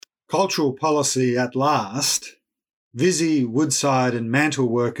Cultural policy at last, Visy, Woodside and Mantle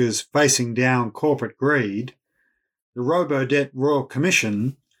workers facing down corporate greed, the Robodebt Royal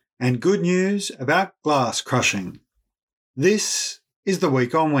Commission, and good news about glass crushing. This is the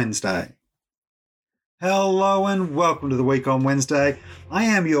Week on Wednesday. Hello and welcome to the Week on Wednesday. I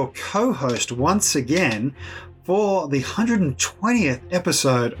am your co-host once again for the 120th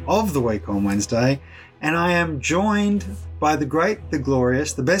episode of the Week on Wednesday, and I am joined by the great, the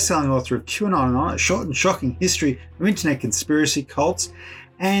glorious, the best-selling author of QAnon, a short and shocking history of internet conspiracy cults,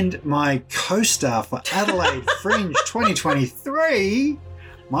 and my co-star for Adelaide Fringe 2023,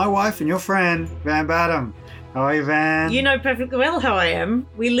 my wife and your friend, Van Badham. How are you, Van? You know perfectly well how I am.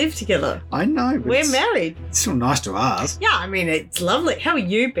 We live together. I know. But We're married. It's still nice to ask. Yeah, I mean, it's lovely. How are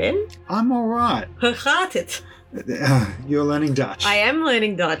you, Ben? I'm all right. Hoe gaat het? You're learning Dutch. I am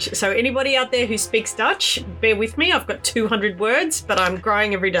learning Dutch. So anybody out there who speaks Dutch, bear with me. I've got 200 words, but I'm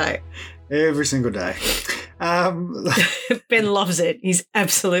growing every day. Every single day. Ben loves it. He's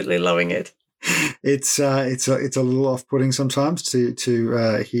absolutely loving it. It's a little off-putting sometimes to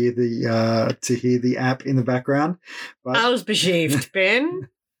hear the app in the background. But Ausbeschäft, Ben.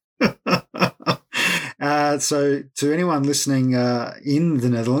 So to anyone listening in the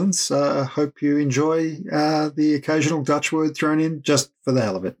Netherlands, I hope you enjoy the occasional Dutch word thrown in just for the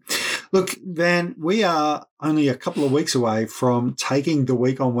hell of it. Look, Van, we are only a couple of weeks away from taking the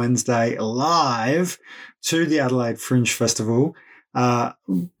Week on Wednesday live to the Adelaide Fringe Festival.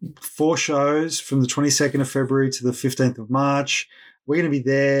 4 shows from the 22nd of February to the 15th of March. We're going to be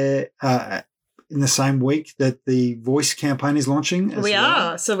there in the same week that the Voice campaign is launching. We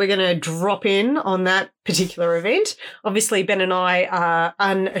are. So we're going to drop in on that particular event. Obviously, Ben and I are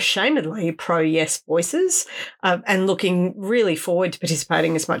unashamedly pro-Yes Voices and looking really forward to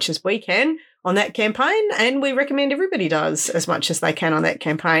participating as much as we can on that campaign, and we recommend everybody does as much as they can on that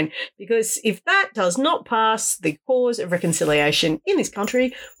campaign, because if that does not pass, the cause of reconciliation in this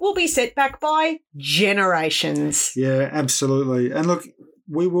country will be set back by generations. Yeah, absolutely. And look,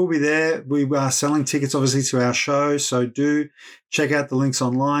 we will be there. We are selling tickets, obviously, to our show, so do check out the links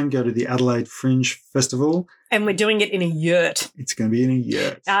online. Go to the Adelaide Fringe Festival. And we're doing it in a yurt. It's going to be in a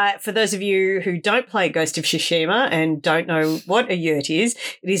yurt. For those of you who don't play Ghost of Tsushima and don't know what a yurt is,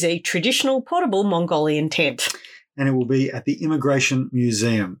 it is a traditional portable Mongolian tent. And it will be at the Immigration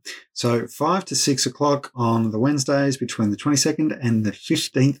Museum. So 5 to 6 o'clock on the Wednesdays between the 22nd and the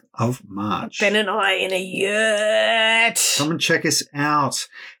 15th of March. Ben and I in a yurt. Come and check us out.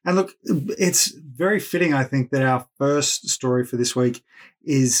 And look, it's very fitting, I think, that our first story for this week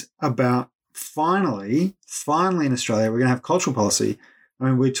is about finally in Australia, we're going to have cultural policy. I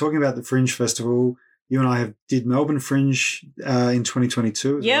mean, we're talking about the Fringe Festival. You and I did Melbourne Fringe in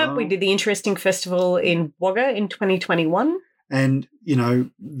 2022 as well. We did the interesting festival in Wagga in 2021. And, you know,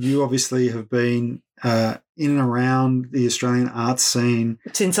 you obviously have been in and around the Australian arts scene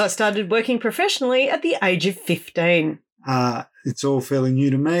since I started working professionally at the age of 15. It's all fairly new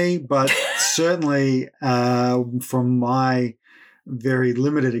to me, but certainly from my very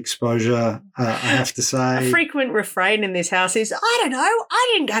limited exposure, I have to say. A frequent refrain in this house is, I don't know,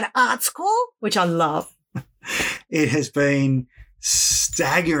 I didn't go to art school, which I love. It has been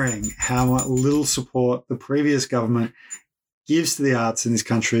staggering how little support the previous government gives to the arts in this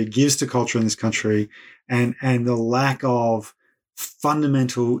country, gives to culture in this country, and the lack of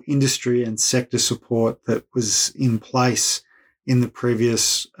fundamental industry and sector support that was in place in the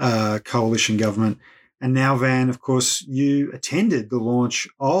previous coalition government. And now, Van, of course, you attended the launch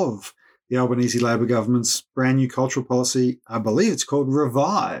of the Albanese Labor government's brand new cultural policy. I believe it's called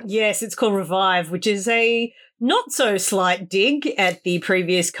Revive. Yes, it's called Revive, which is a not so slight dig at the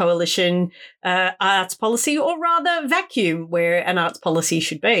previous coalition arts policy, or rather vacuum where an arts policy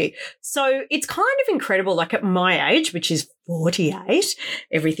should be. So it's kind of incredible, like at my age, which is 48,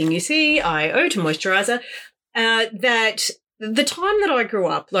 everything you see I owe to moisturiser, that the time that I grew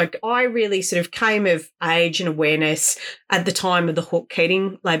up, like I really sort of came of age and awareness at the time of the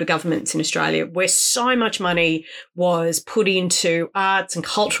Hawke-Keating Labor governments in Australia, where so much money was put into arts and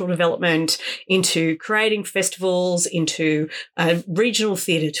cultural development, into creating festivals, into regional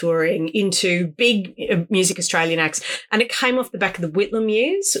theatre touring, into big Music Australian acts. And it came off the back of the Whitlam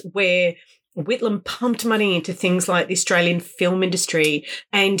years, where Whitlam pumped money into things like the Australian film industry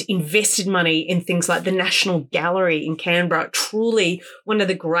and invested money in things like the National Gallery in Canberra, truly one of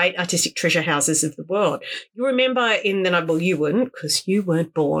the great artistic treasure houses of the world. You remember well, you wouldn't because you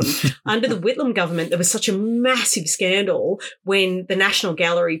weren't born. Under the Whitlam government, there was such a massive scandal when the National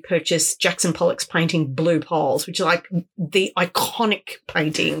Gallery purchased Jackson Pollock's painting Blue Poles, which is like the iconic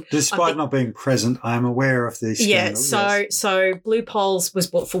painting. Despite not being present, I am aware of these scandals. Yeah, so Blue Poles was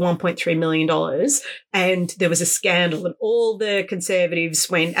bought for $1.3 million. And there was a scandal, and all the Conservatives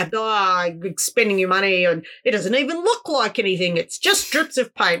went, spending your money, and it doesn't even look like anything. It's just strips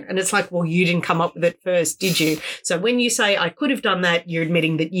of paint. And it's like, well, you didn't come up with it first, did you? So when you say I could have done that, you're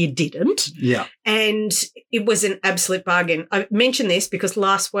admitting that you didn't. Yeah. And it was an absolute bargain. I mentioned this because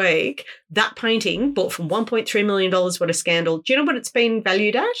last week that painting bought from $1.3 million. What a scandal. Do you know what it's been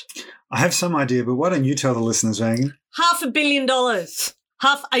valued at? I have some idea, but why don't you tell the listeners, Megan? $500 million.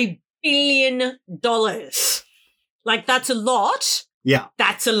 $500 billion. Like, that's a lot. Yeah.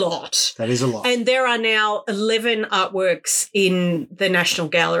 That's a lot. That is a lot. And there are now 11 artworks in the National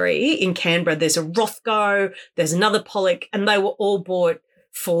Gallery in Canberra. There's a Rothko, there's another Pollock, and they were all bought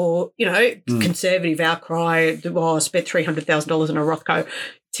for, conservative outcry. I spent $300,000 on a Rothko.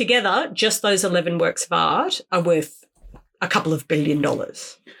 Together, just those 11 works of art are worth a couple of $1 billion.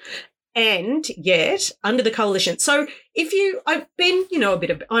 And yet, under the coalition, so I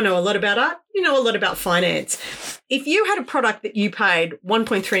know a lot about art, you know a lot about finance. If you had a product that you paid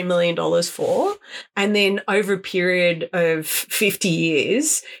 $1.3 million for, and then over a period of 50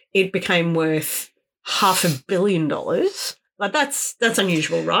 years, it became worth $500 million, like that's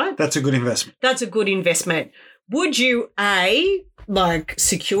unusual, right? That's a good investment. That's a good investment. Would you,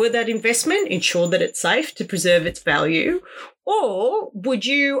 secure that investment, ensure that it's safe to preserve its value, or would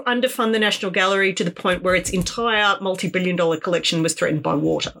you underfund the National Gallery to the point where its entire multi-billion-dollar collection was threatened by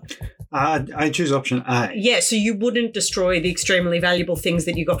water? I choose option A. Yeah, so you wouldn't destroy the extremely valuable things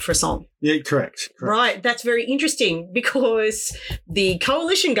that you got for a song. Yeah, correct. Right, that's very interesting because the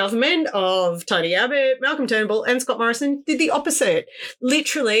coalition government of Tony Abbott, Malcolm Turnbull and Scott Morrison did the opposite.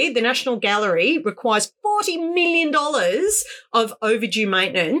 Literally, the National Gallery requires $40 million of overdue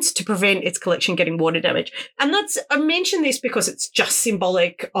maintenance to prevent its collection getting water damage. And I mention this because it's just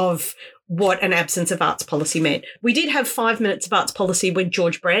symbolic of what an absence of arts policy meant. We did have 5 minutes of arts policy when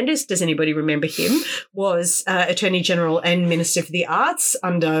George Brandis, does anybody remember him, was Attorney General and Minister for the Arts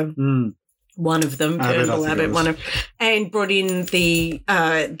under one of them, Turnbull Abbott, and brought in the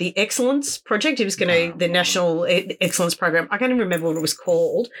Excellence Project. It was the National Excellence Program. I can't even remember what it was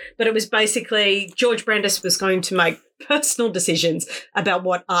called, but it was basically George Brandis was going to make personal decisions about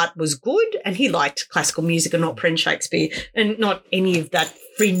what art was good, and he liked classical music and opera and Shakespeare and not any of that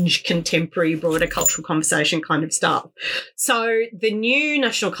fringe contemporary broader cultural conversation kind of stuff. So the new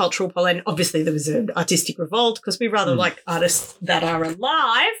National Cultural Policy, and obviously there was an artistic revolt because we rather like artists that are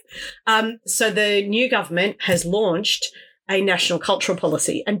alive. So the new government has launched a National Cultural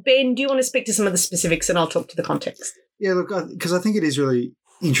Policy. And Ben, do you want to speak to some of the specifics and I'll talk to the context? Yeah, look, because I think it is really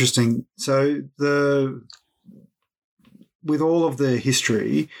interesting. So with all of the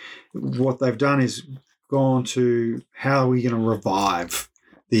history, what they've done is gone to how are we going to revive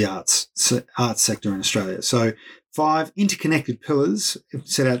the arts sector in Australia. So 5 interconnected pillars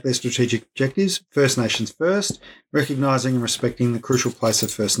set out their strategic objectives. First Nations first, recognising and respecting the crucial place of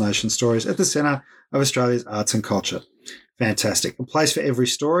First Nation stories at the centre of Australia's arts and culture. Fantastic. A place for every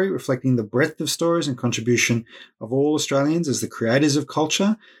story, reflecting the breadth of stories and contribution of all Australians as the creators of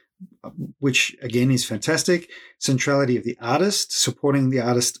culture, which again is fantastic. Centrality of the artist, supporting the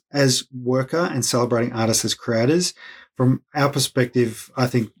artist as worker and celebrating artists as creators. From our perspective, I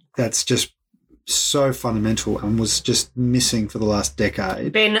think that's just so fundamental and was just missing for the last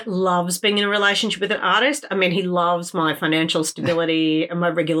decade. Ben loves being in a relationship with an artist. I mean, he loves my financial stability and my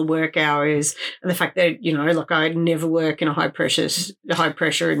regular work hours and the fact that, I never work in a high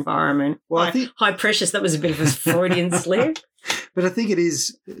pressure environment. Well, high pressure, that was a bit of a Freudian slip. But I think it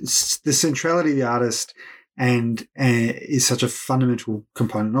is the centrality of the artist and is such a fundamental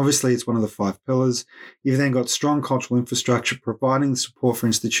component. Obviously, it's one of the 5 pillars. You've then got strong cultural infrastructure, providing support for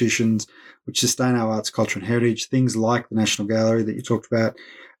institutions which sustain our arts, culture and heritage, things like the National Gallery that you talked about,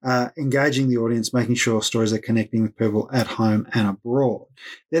 engaging the audience, making sure stories are connecting with people at home and abroad.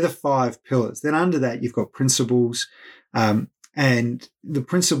 They're the 5 pillars. Then under that, you've got principles, and the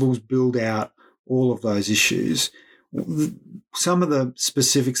principles build out all of those issues. Some of the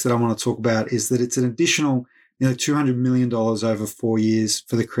specifics that I want to talk about is that it's an additional $200 million over 4 years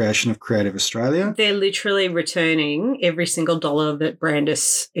for the creation of Creative Australia. They're literally returning every single dollar that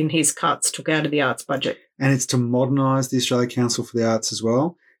Brandis in his cuts took out of the arts budget. And it's to modernise the Australia Council for the Arts as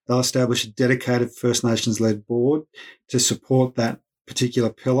well. They'll establish a dedicated First Nations-led board to support that particular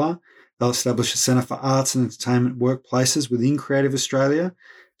pillar. They'll establish a Centre for Arts and Entertainment workplaces within Creative Australia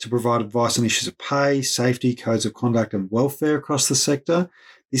to provide advice on issues of pay, safety, codes of conduct and welfare across the sector.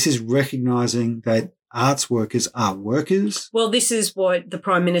 This is recognising that arts workers are workers. Well, this is what the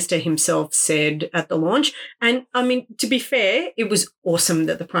Prime Minister himself said at the launch. And, I mean, to be fair, it was awesome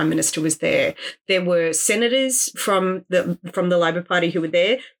that the Prime Minister was there. There were senators from the Labor Party who were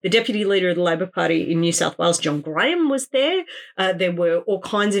there. The Deputy Leader of the Labor Party in New South Wales, John Graham, was there. There were all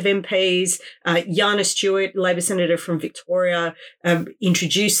kinds of MPs. Yana Stewart, Labor Senator from Victoria,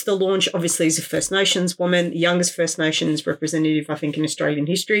 introduced the launch. Obviously, as a First Nations woman, the youngest First Nations representative, I think, in Australian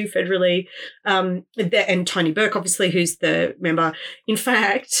history federally. And Tony Burke, obviously, who's the member. In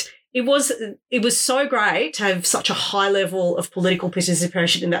fact, it was so great to have such a high level of political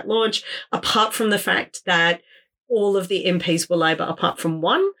participation in that launch, apart from the fact that all of the MPs were Labor, apart from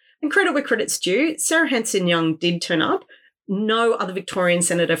one. And credit where credit's due, Sarah Hanson-Young did turn up. No other Victorian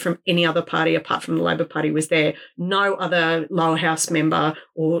senator from any other party apart from the Labor Party was there. No other lower house member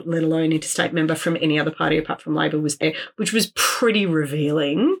or let alone interstate member from any other party apart from Labor was there, which was pretty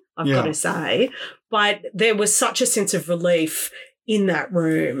revealing, I've got to say. But there was such a sense of relief in that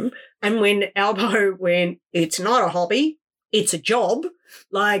room. And when Albo went, it's not a hobby, it's a job,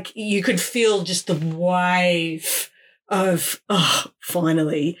 like you could feel just the wave of,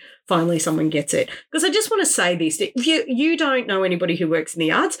 finally someone gets it. Because I just want to say this, if you don't know anybody who works in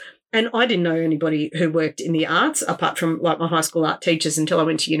the arts, and I didn't know anybody who worked in the arts apart from like my high school art teachers until I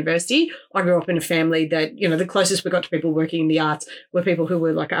went to university. I grew up in a family that, you know, the closest we got to people working in the arts were people who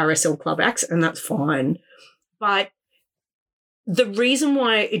were like RSL club acts, and that's fine. But the reason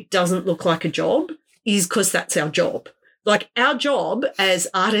why it doesn't look like a job is because that's our job. Like our job as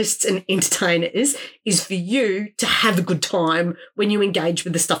artists and entertainers is for you to have a good time when you engage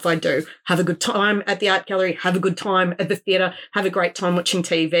with the stuff I do. Have a good time at the art gallery, have a good time at the theatre, have a great time watching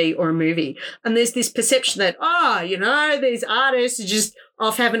TV or a movie. And there's this perception that, these artists are just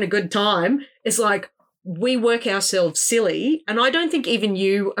off having a good time. It's like we work ourselves silly. And I don't think even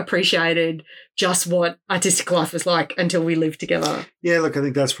you appreciated just what artistic life was like until we lived together. Yeah, look, I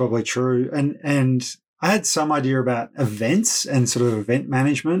think that's probably true. And I had some idea about events and sort of event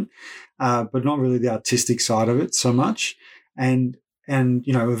management, but not really the artistic side of it so much. And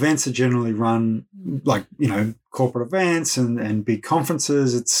events are generally run like, corporate events and big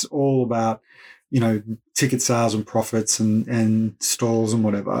conferences. It's all about, ticket sales and profits and stalls and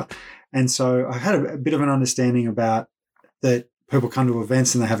whatever. And so I had a bit of an understanding about that people come to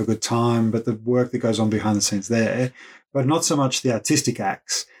events and they have a good time, but the work that goes on behind the scenes there, but not so much the artistic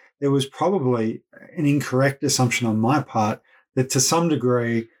acts. There was probably an incorrect assumption on my part that to some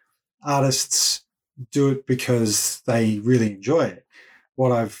degree artists do it because they really enjoy it.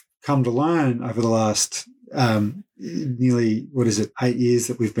 What I've come to learn over the last nearly, 8 years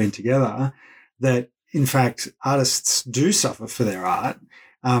that we've been together, that in fact artists do suffer for their art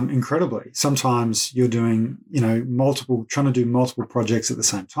incredibly. Sometimes you're doing, trying to do multiple projects at the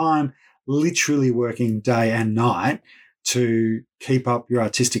same time, literally working day and night to keep up your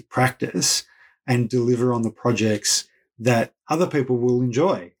artistic practice and deliver on the projects that other people will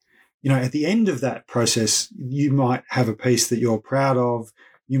enjoy. At the end of that process, you might have a piece that you're proud of.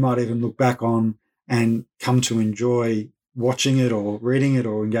 You might even look back on and come to enjoy watching it or reading it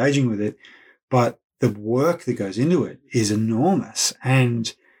or engaging with it. But the work that goes into it is enormous.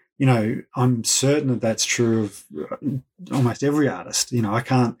 And, I'm certain that that's true of almost every artist. I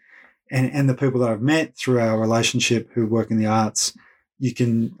can't, and the people that I've met through our relationship who work in the arts,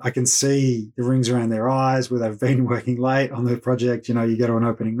 I can see the rings around their eyes where they've been working late on the project. You go to an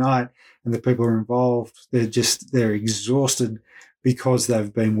opening night and the people who are involved, they're exhausted because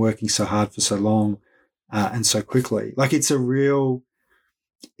they've been working so hard for so long and so quickly. Like it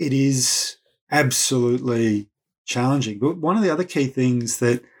is absolutely challenging. But one of the other key things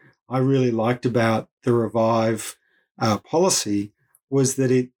that I really liked about the Revive policy was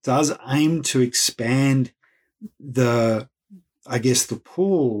that it does aim to expand the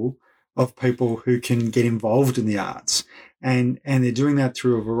pool of people who can get involved in the arts. And they're doing that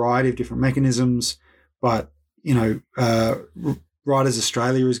through a variety of different mechanisms. But, Writers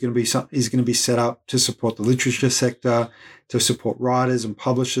Australia is going to be set up to support the literature sector, to support writers and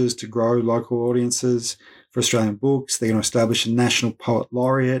publishers to grow local audiences for Australian books. They're going to establish a national poet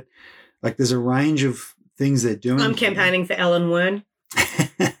laureate. Like there's a range of things they're doing. I'm campaigning for Alan Wern.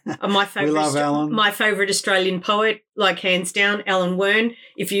 My favorite, we love Alan. My favourite Australian poet, like hands down, Alan Wern.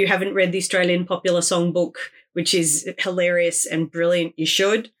 If you haven't read the Australian Popular Songbook, which is hilarious and brilliant, you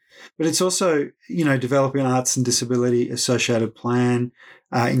should. But it's also, developing an arts and disability associated plan,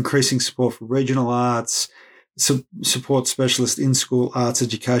 increasing support for regional arts, support specialist in-school arts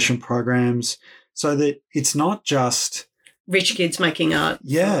education programs, so that it's not just rich kids making art.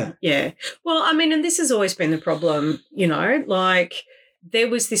 Yeah. Yeah. Well, I mean, and this has always been the problem, like there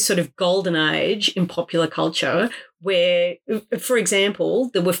was this sort of golden age in popular culture where, for example,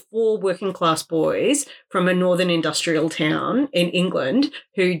 there were 4 working class boys from a northern industrial town in England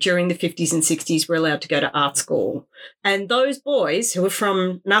who during the 50s and 60s were allowed to go to art school. And those boys who were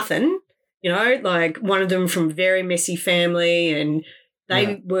from nothing, like one of them from a very messy family, and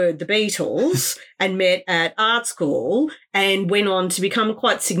they were the Beatles and met at art school and went on to become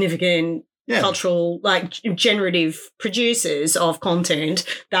quite significant cultural, like generative producers of content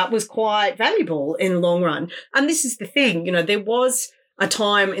that was quite valuable in the long run. And this is the thing, there was a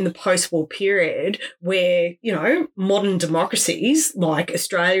time in the post-war period where, modern democracies like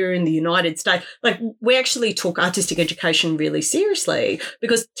Australia and the United States, like we actually took artistic education really seriously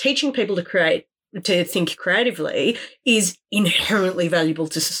because teaching people to think creatively is inherently valuable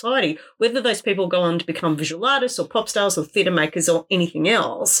to society. Whether those people go on to become visual artists or pop stars or theatre makers or anything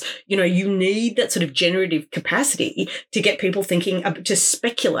else, you need that sort of generative capacity to get people thinking, to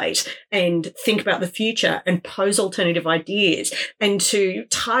speculate and think about the future and pose alternative ideas and to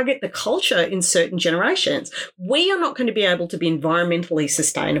target the culture in certain generations. We are not going to be able to be environmentally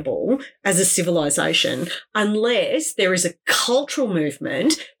sustainable as a civilization unless there is a cultural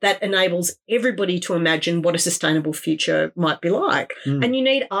movement that enables everybody to imagine what a sustainable future might be like. And you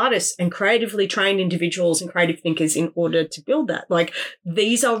need artists and creatively trained individuals and creative thinkers in order to build that. Like,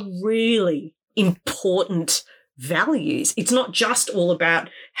 these are really important values. It's not just all about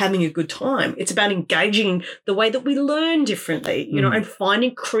having a good time. It's about engaging the way that we learn differently, and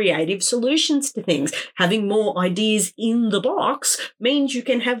finding creative solutions to things. Having more ideas in the box means you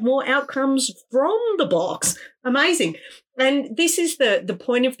can have more outcomes from the box. Amazing. And this is the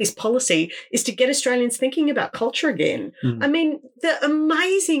point of this policy, is to get Australians thinking about culture again. I mean,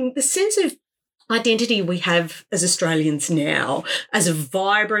 the sense of identity we have as Australians now, as a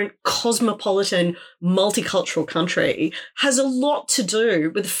vibrant, cosmopolitan, multicultural country, has a lot to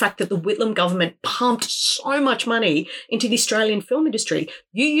do with the fact that the Whitlam government pumped so much money into the Australian film industry.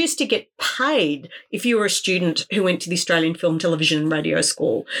 You used to get paid if you were a student who went to the Australian Film, Television and Radio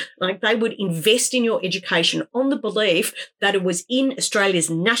School. Like, they would invest in your education on the belief that it was in Australia's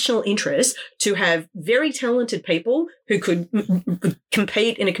national interest to have very talented people who could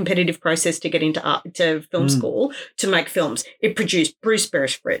compete in a competitive process to get into film school to make films. It produced Bruce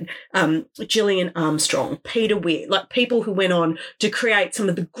Beresford, Gillian Armstrong, Peter Weir, like people who went on to create some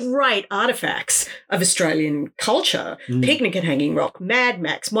of the great artifacts of Australian culture. Picnic at Hanging Rock, Mad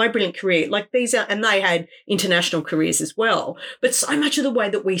Max, My Brilliant Career, like these are, and they had international careers as well. But so much of the way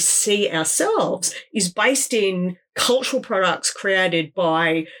that we see ourselves is based in cultural products created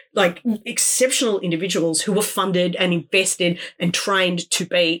by like exceptional individuals who were funded and invested and trained to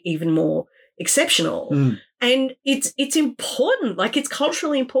be even more exceptional. And it's important, like it's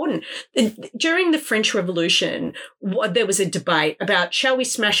culturally important. During the French Revolution, there was a debate about, shall we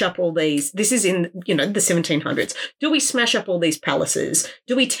smash up all these, this is in, the 1700s, do we smash up all these palaces?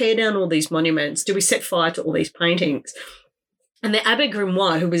 Do we tear down all these monuments? Do we set fire to all these paintings? And the Abbé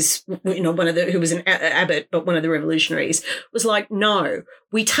Grimoire, who was, who was an abbot, but one of the revolutionaries, was like, no,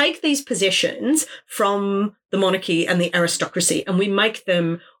 we take these possessions from the monarchy and the aristocracy and we make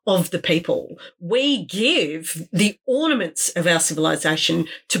them of the people. We give the ornaments of our civilization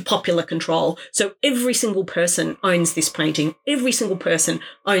to popular control. So every single person owns this painting. Every single person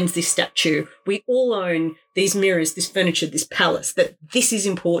owns this statue. We all own these mirrors, this furniture, this palace, that this is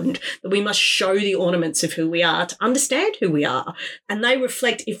important, that we must show the ornaments of who we are to understand who we are. And they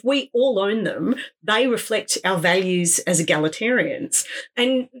reflect, if we all own them, they reflect our values as egalitarians.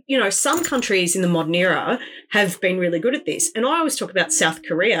 And, some countries in the modern era have been really good at this. And I always talk about South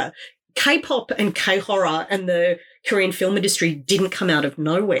Korea. K-pop and K-horror and the Korean film industry didn't come out of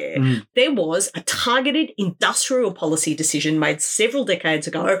nowhere. There was a targeted industrial policy decision made several decades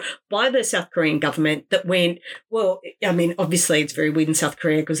ago by the South Korean government that went, well, I mean, obviously it's very weird in South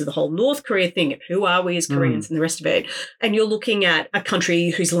Korea because of the whole North Korea thing and who are we as Koreans and the rest of it. And you're looking at a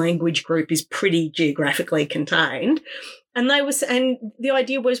country whose language group is pretty geographically contained. And the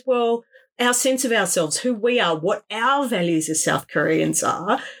idea was, well, our sense of ourselves, who we are, what our values as South Koreans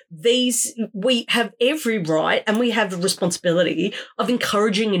are, we have every right and we have the responsibility of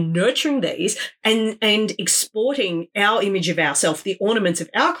encouraging and nurturing these and exporting our image of ourselves, the ornaments of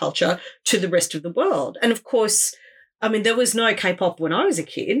our culture, to the rest of the world. And of course, I mean, there was no K-pop when I was a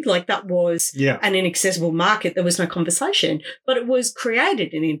kid. Like, that was an inaccessible market. There was no conversation. But it was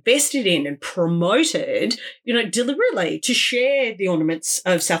created and invested in and promoted, deliberately to share the ornaments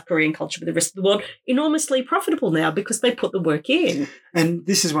of South Korean culture with the rest of the world. Enormously profitable now because they put the work in. And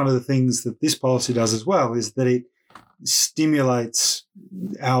this is one of the things that this policy does as well, is that it stimulates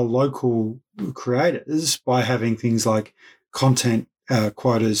our local creators by having things like content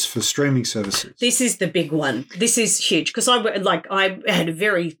quotas for streaming services. This is the big one. This is huge because I had a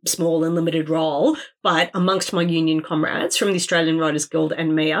very small and limited role, but amongst my union comrades from the Australian Writers Guild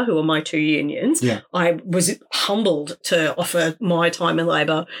and MIA, who are my two unions, I was humbled to offer my time and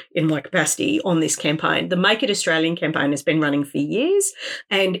labour in my capacity on this campaign. The Make It Australian campaign has been running for years,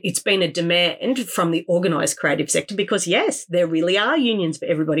 and it's been a demand from the organised creative sector because, yes, there really are unions for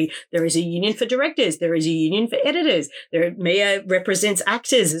everybody. There is a union for directors. There is a union for editors. MIA represents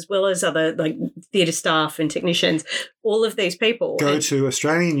actors as well as other theatre staff and technicians, all of these people. Go to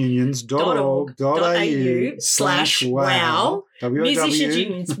australianunions.org.au/wow. Musicians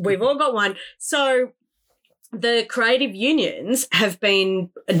unions, we've all got one. So the creative unions have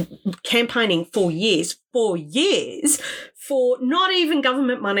been campaigning for years for not even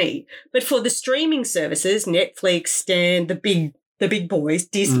government money, but for the streaming services, Netflix, Stan, the big boys,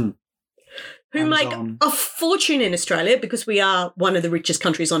 Disney. Who Amazon. Make a fortune in Australia because we are one of the richest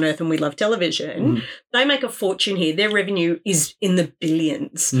countries on earth and we love television. They make a fortune here. Their revenue is in the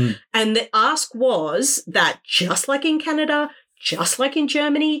billions. And the ask was that just like in Canada, just like in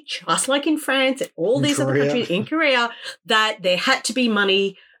Germany, just like in France and all these other countries, in Korea, that there had to be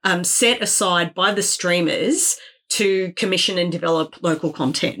money set aside by the streamers to commission and develop local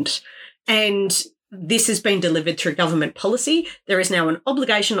content. And this has been delivered through government policy. There is now an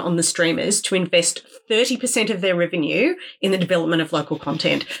obligation on the streamers to invest 30% of their revenue in the development of local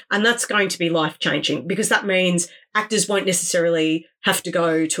content. And that's going to be life-changing because that means actors won't necessarily have to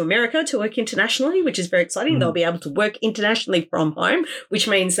go to America to work internationally, which is very exciting. They'll be able to work internationally from home, which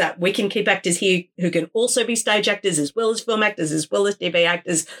means that we can keep actors here who can also be stage actors as well as film actors, as well as TV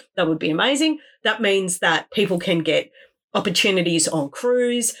actors. That would be amazing. That means that people can get opportunities on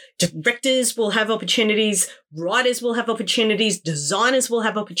crews, directors will have opportunities, writers will have opportunities, designers will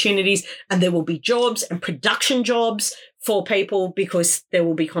have opportunities, and there will be jobs and production jobs for people because there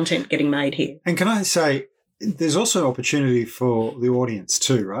will be content getting made here. And can I say, there's also opportunity for the audience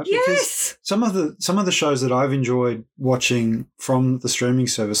too, right? Yes. Because some of the shows that I've enjoyed watching from the streaming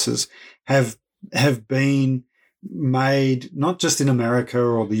services have been made not just in America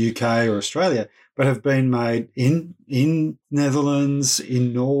or the UK or Australia, but have been made in Netherlands,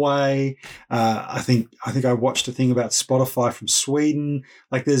 in Norway. I think I watched a thing about Spotify from Sweden.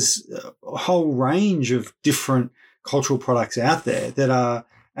 Like there's a whole range of different cultural products out there that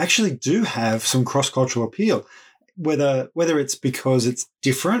actually do have some cross-cultural appeal. Whether it's because it's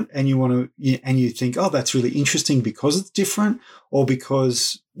different and you think, oh, that's really interesting because it's different, or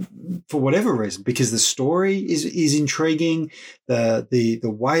because for whatever reason, because the story is intriguing, the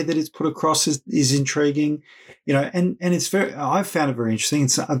way that it's put across is intriguing, and it's I've found it very interesting.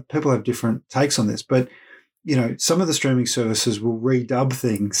 And people have different takes on this, but some of the streaming services will redub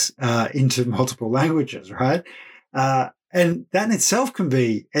things into multiple languages, right? And that in itself can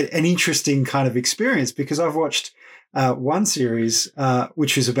be an interesting kind of experience because I've watched one series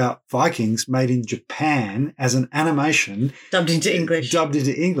which is about Vikings made in Japan as an animation. Dubbed into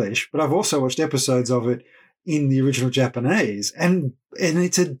English. But I've also watched episodes of it in the original Japanese and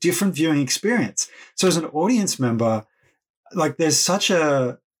it's a different viewing experience. So as an audience member, like there's such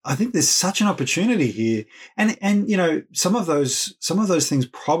an opportunity here. And some of those things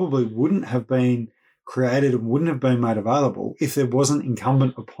probably wouldn't have been created and wouldn't have been made available if there wasn't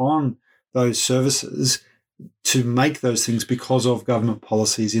incumbent upon those services to make those things because of government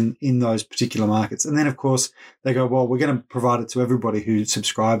policies in those particular markets. And then, of course, they go, well, we're going to provide it to everybody who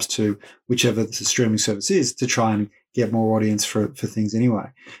subscribes to whichever the streaming service is to try and get more audience for things anyway.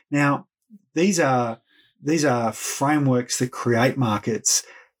 Now, these are frameworks that create markets.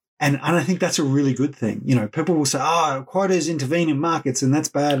 And I think that's a really good thing. People will say, quotas intervene in markets and that's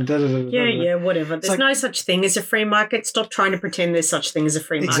bad. Yeah, whatever. There's no such thing as a free market. Stop trying to pretend there's such thing as a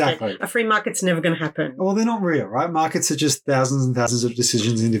free market. Exactly. A free market's never going to happen. Well, they're not real, right? Markets are just thousands and thousands of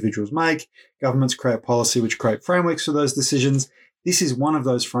decisions individuals make. Governments create policy, which create frameworks for those decisions. This is one of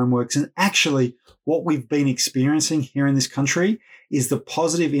those frameworks. And actually, what we've been experiencing here in this country is the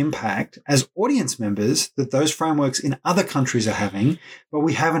positive impact as audience members that those frameworks in other countries are having, but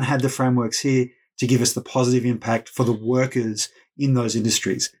we haven't had the frameworks here to give us the positive impact for the workers in those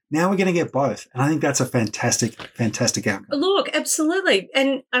industries. Now we're going to get both. And I think that's a fantastic, fantastic outcome. Look, absolutely.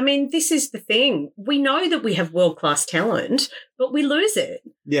 And I mean, this is the thing. We know that we have world-class talent, but we lose it.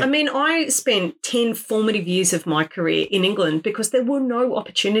 Yeah. I mean, I spent 10 formative years of my career in England because there were no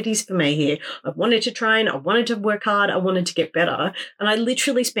opportunities for me here. I wanted to train, I wanted to work hard, I wanted to get better. And I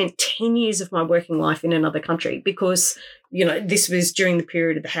literally spent 10 years of my working life in another country because, you know, this was during the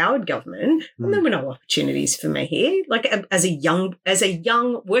period of the Howard government, and there were no opportunities for me here. Like as a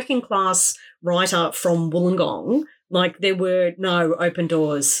young working class writer from Wollongong, like there were no open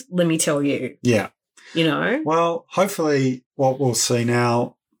doors, let me tell you. Yeah. You know? Well, hopefully what we'll see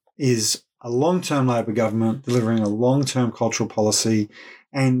now is a long-term Labor government delivering a long-term cultural policy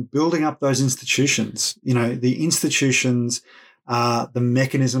and building up those institutions. You know, the institutions are the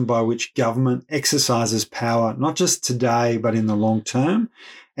mechanism by which government exercises power, not just today, but in the long term.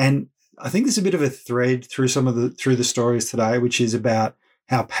 And I think there's a bit of a thread through through the stories today, which is about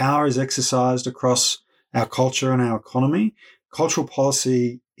how power is exercised across our culture and our economy. Cultural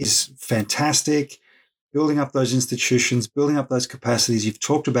policy is fantastic. Building up those institutions, building up those capacities. You've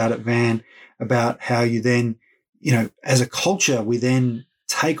talked about it, Van, about how you then, you know, as a culture, we then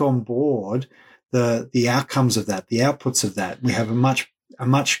take on board the outcomes of that, the outputs of that. We have a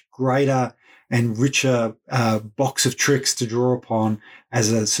much greater and richer box of tricks to draw upon as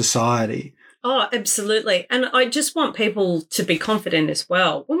a society. Oh, absolutely. And I just want people to be confident as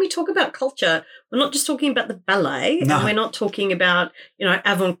well. When we talk about culture, we're not just talking about the ballet, No. and we're not talking about, you know,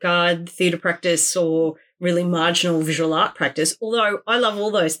 avant-garde theatre practice or really marginal visual art practice, although I love all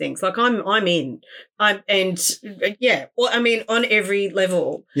those things. Like I'm in. On every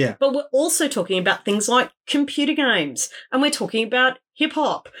level. Yeah. But we're also talking about things like computer games, and we're talking about hip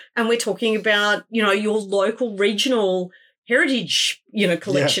hop, and we're talking about, you know, your local regional heritage, you know,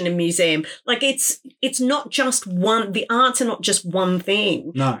 collection and museum. Like it's not just one, the arts are not just one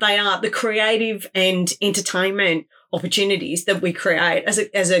thing. No. They are the creative and entertainment opportunities that we create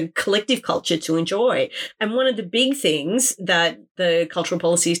as a collective culture to enjoy. And one of the big things that the cultural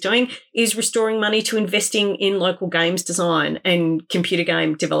policy is doing is restoring money to investing in local games design and computer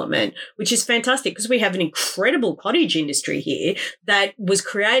game development, which is fantastic because we have an incredible cottage industry here that was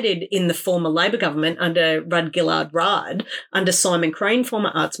created in the former Labor government under Rudd Gillard Rudd, under Simon Crane,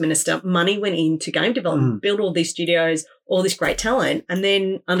 former arts minister. Money went into game development, built all these studios, all this great talent. And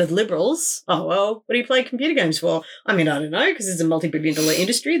then under the Liberals, oh, well, what do you play computer games for? I mean, I don't know, because it's a multi-billion-dollar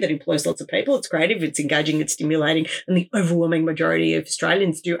industry that employs lots of people. It's creative, it's engaging, it's stimulating, and the overwhelming majority of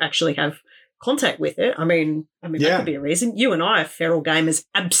Australians do actually have contact with it. I mean, that could be a reason. You and I are feral gamers,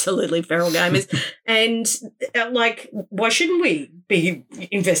 absolutely feral gamers. And, like, why shouldn't we be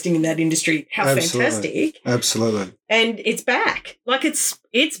investing in that industry? How fantastic. Absolutely. And it's back. Like, it's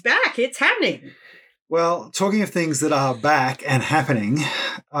back. It's happening. Well, talking of things that are back and happening,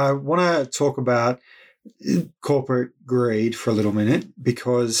 I want to talk about corporate greed for a little minute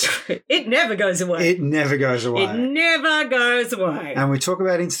because it never goes away. It never goes away. It never goes away. And we talk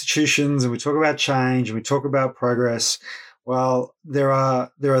about institutions and we talk about change and we talk about progress. Well, there are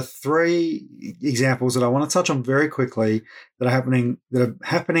 3 examples that I want to touch on very quickly that are happening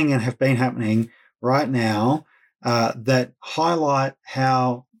and have been happening right now that highlight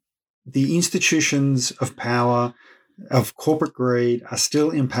how the institutions of power, of corporate greed, are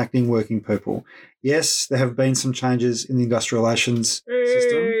still impacting working people. Yes, there have been some changes in the industrial relations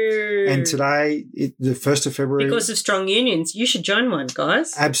system. And today, the 1st of February... Because of strong unions. You should join one,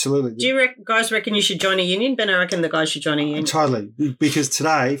 guys. Absolutely. Do you guys reckon you should join a union? Ben, I reckon the guys should join a union. Totally. Because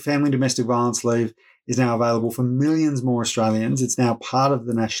today, family and domestic violence leave is now available for millions more Australians. It's now part of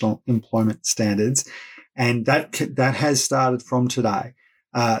the National Employment Standards. And that has started from today.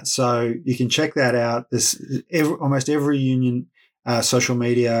 So you can check that out. Almost every union social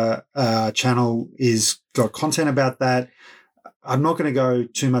media channel is got content about that. I'm not going to go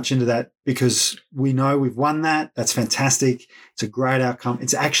too much into that because we know we've won that. That's fantastic. It's a great outcome.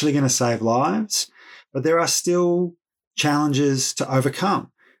 It's actually going to save lives, but there are still challenges to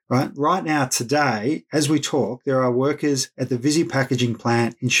overcome. Right now, today, as we talk, there are workers at the Visy packaging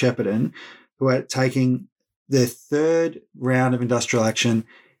plant in Shepparton who are taking their 3rd round of industrial action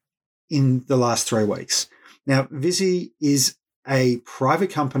in the last 3 weeks. Now, Visy is a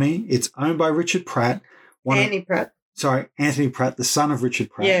private company. It's owned by Richard Pratt. Anthony Pratt, the son of Richard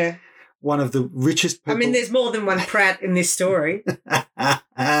Pratt. Yeah. One of the richest people. I mean, there's more than one Pratt in this story.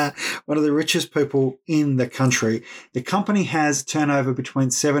 One of the richest people in the country. The company has turnover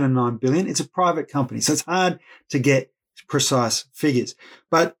between 7 and 9 billion. It's a private company, so it's hard to get precise figures.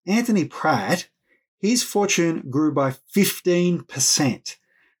 But Anthony Pratt, his fortune grew by 15%,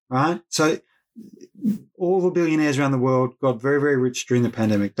 right? So all the billionaires around the world got very, very rich during the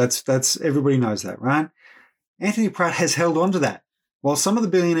pandemic. That's everybody knows that, right? Anthony Pratt has held on to that. While some of the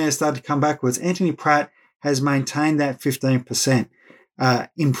billionaires started to come backwards, Anthony Pratt has maintained that 15%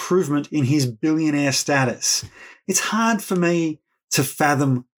 improvement in his billionaire status. It's hard for me to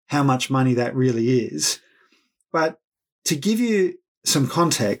fathom how much money that really is. But to give you some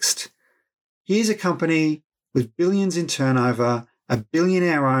context, here's a company with billions in turnover, a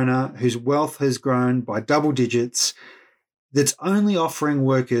billionaire owner whose wealth has grown by double digits, that's only offering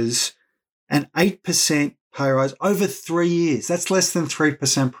workers an 8% pay rise over 3 years. That's less than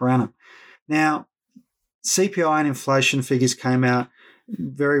 3% per annum. Now, CPI and inflation figures came out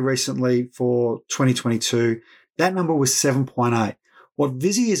very recently for 2022. That number was 7.8. What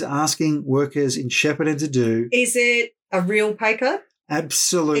Visy is asking workers in Shepparton to do... Is it a real pay cut?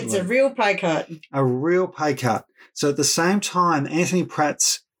 Absolutely. It's a real pay cut. A real pay cut. So at the same time, Anthony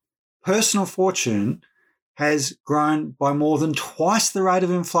Pratt's personal fortune has grown by more than twice the rate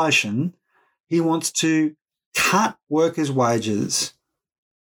of inflation. He wants to cut workers' wages.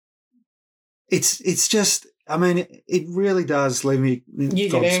 It's just, I mean, it really does leave me You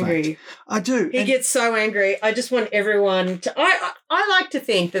get angry. I do. He gets so angry. I just want everyone to... I like to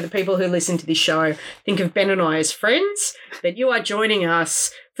think that the people who listen to this show think of Ben and I as friends, that you are joining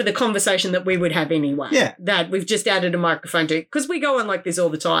us for the conversation that we would have anyway. Yeah. That we've just added a microphone to, because we go on like this all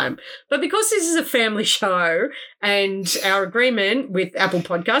the time. But because this is a family show and our agreement with Apple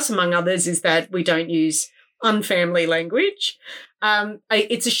Podcasts, among others, is that we don't use unfamily language,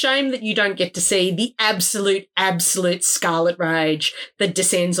 it's a shame that you don't get to see the absolute scarlet rage that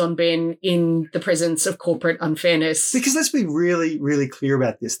descends on Ben in the presence of corporate unfairness. Because let's be really, really clear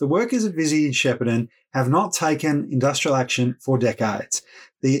about this. The workers of Visy in Shepparton have not taken industrial action for decades.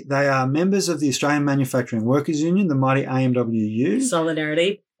 They are members of the Australian Manufacturing Workers Union, the mighty AMWU.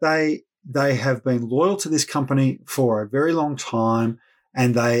 Solidarity. They have been loyal to this company for a very long time,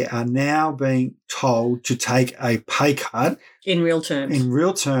 and they are now being told to take a pay cut. In real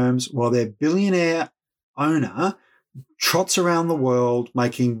terms. While their billionaire owner trots around the world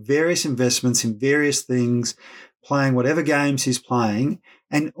making various investments in various things, playing whatever games he's playing.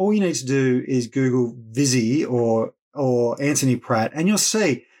 And all you need to do is Google Visy or Anthony Pratt, and you'll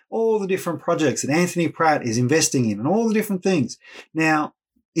see all the different projects that Anthony Pratt is investing in and all the different things. Now,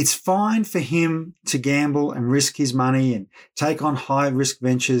 it's fine for him to gamble and risk his money and take on high-risk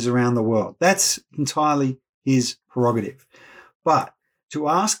ventures around the world. That's entirely his prerogative. But to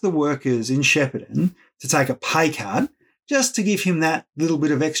ask the workers in Shepparton to take a pay cut just to give him that little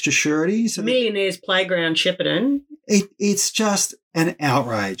bit of extra surety. So Millionaires Playground Shepparton. It's just an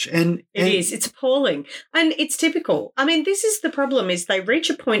outrage. And it is. It's appalling. And it's typical. I mean, this is the problem, is they reach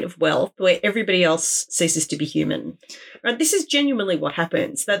a point of wealth where everybody else ceases to be human. Right? This is genuinely what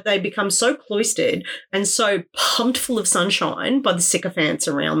happens, that they become so cloistered and so pumped full of sunshine by the sycophants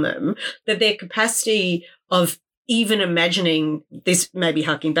around them that their capacity of even imagining this, maybe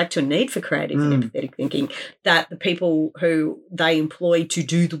harking back to a need for creative and empathetic thinking, that the people who they employ to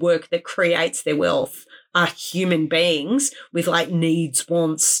do the work that creates their wealth are human beings with like needs,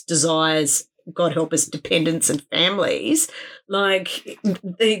 wants, desires, God help us, dependents and families. Like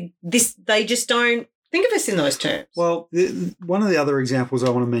they just don't think of us in those terms. Well, one of the other examples I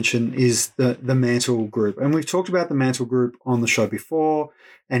want to mention is the Mantle Group. And we've talked about the Mantle Group on the show before.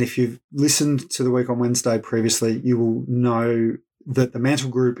 And if you've listened to the Week on Wednesday previously, you will know that the Mantle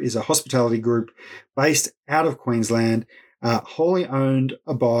Group is a hospitality group based out of Queensland, wholly owned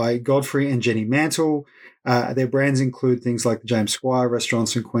by Godfrey and Jenny Mantle. Their brands include things like the James Squire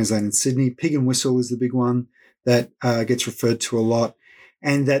restaurants in Queensland and Sydney. Pig and Whistle is the big one that gets referred to a lot.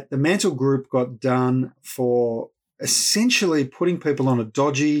 And that the Mantle Group got done for essentially putting people on a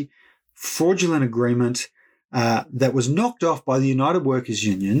dodgy, fraudulent agreement that was knocked off by the United Workers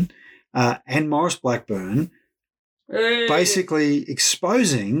Union and Maurice Blackburn, basically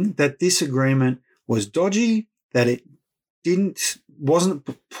exposing that this agreement was dodgy, that it wasn't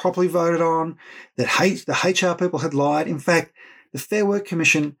properly voted on, that the HR people had lied. In fact, the Fair Work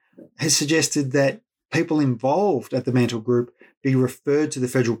Commission has suggested that people involved at the Mantle Group be referred to the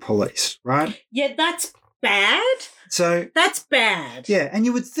federal police, right? Yeah, that's bad. So that's bad. Yeah, and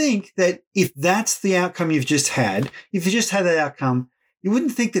you would think that if that's the outcome you've just had, if you just had that outcome, you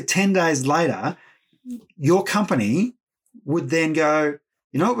wouldn't think that 10 days later your company would then go,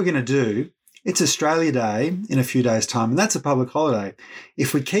 you know what we're going to do? It's Australia Day in a few days' time, and that's a public holiday.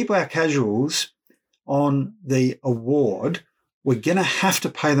 If we keep our casuals on the award, we're going to have to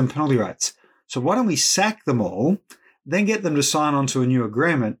pay them penalty rates. So why don't we sack them all, then get them to sign on to a new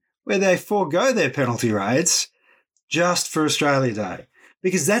agreement where they forego their penalty rates just for Australia Day.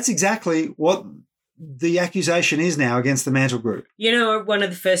 because that's exactly what the accusation is now against the Mantle Group. You know, one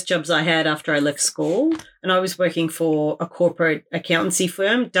of the first jobs I had after I left school, and I was working for a corporate accountancy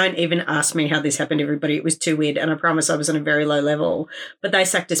firm. Don't even ask me how this happened, everybody. It was too weird, and I promise I was on a very low level. But they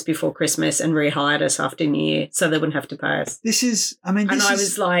sacked us before Christmas and rehired us after New Year so they wouldn't have to pay us. I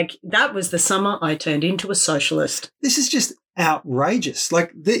was like, that was the summer I turned into a socialist. This is just outrageous.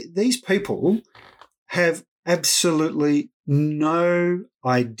 Like, these people have absolutely no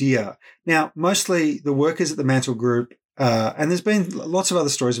idea. Now, mostly the workers at the Mantle Group, and there's been lots of other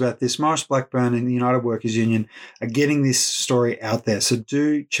stories about this. Maurice Blackburn and the United Workers Union are getting this story out there, so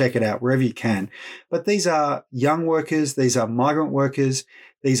do check it out wherever you can. But these are young workers, these are migrant workers,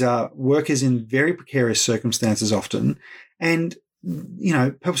 these are workers in very precarious circumstances often. And, you know,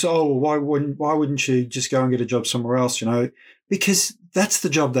 people say, oh, well, why wouldn't you just go and get a job somewhere else, you know? Because that's the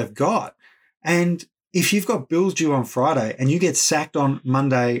job they've got. And if you've got bills due on Friday and you get sacked on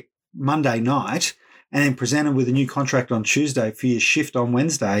Monday night and then presented with a new contract on Tuesday for your shift on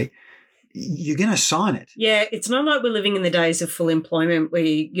Wednesday, you're going to sign it. Yeah, it's not like we're living in the days of full employment where,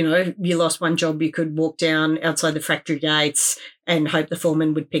 you know, you lost one job, you could walk down outside the factory gates and hope the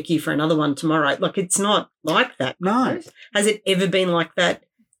foreman would pick you for another one tomorrow. Like, it's not like that. No. Has it ever been like that?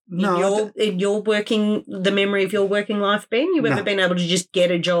 No, in your working, the memory of your working life, Ben? You ever been able to just get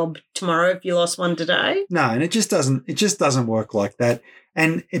a job tomorrow if you lost one today? No, and it just doesn't work like that.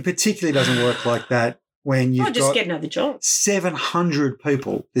 And it particularly doesn't work like that when you've just got get another job. 700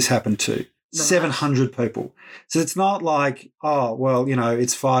 people this happened to. Right. 700 people. So it's not like, oh, well, you know,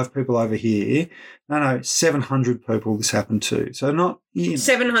 it's 5 people over here. No, 700 people this happened to. So not, you know,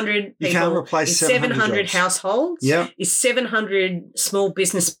 700 people. You can't replace 700 households. Yeah. Is 700 small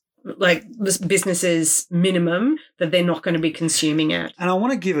businesses minimum that they're not going to be consuming at. And I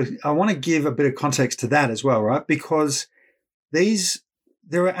want to give a bit of context to that as well, right? Because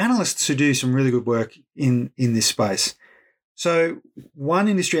there are analysts who do some really good work in this space. So one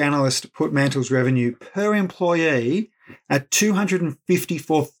industry analyst put Mantle's revenue per employee at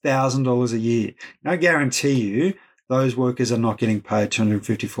 $254,000 a year. Now, I guarantee you those workers are not getting paid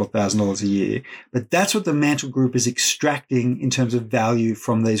 $254,000 a year, but that's what the Mantle Group is extracting in terms of value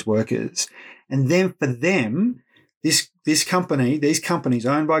from these workers. And then for them, these companies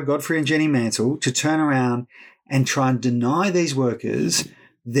owned by Godfrey and Jenny Mantle, to turn around and try and deny these workers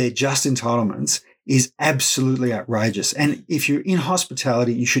their just entitlements is absolutely outrageous. And if you're in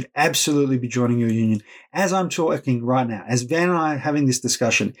hospitality, you should absolutely be joining your union. As I'm talking right now, as Van and I are having this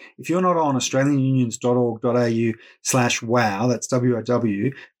discussion, if you're not on australianunions.org.au/wow, that's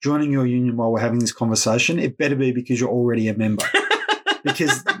WOW, joining your union while we're having this conversation, it better be because you're already a member.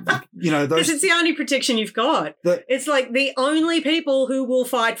 Because, you know, because it's the only protection you've got. It's like the only people who will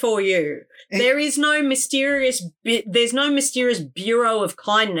fight for you. There is no mysterious bureau of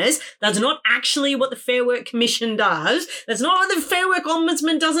kindness. That's not actually what the Fair Work Commission does. That's not what the Fair Work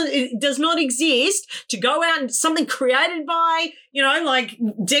Ombudsman does. It does not exist to go out and something created by, you know, like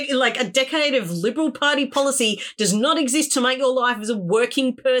a decade of Liberal Party policy does not exist to make your life as a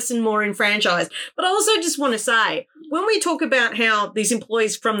working person more enfranchised. But I also just want to say, when we talk about how these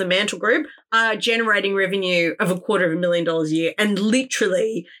employees from the Mantle Group are generating revenue of $250,000 a year, and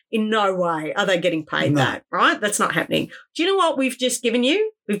literally in no way are they getting paid that, right? That's not happening. Do you know what we've just given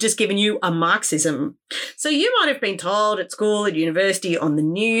you? We've just given you a Marxism. So you might have been told at school, at university, on the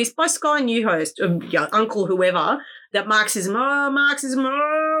news, by Sky News host, your uncle, whoever, that Marxism.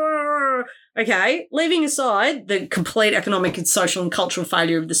 Okay, leaving aside the complete economic and social and cultural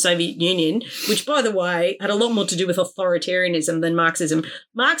failure of the Soviet Union, which, by the way, had a lot more to do with authoritarianism than Marxism.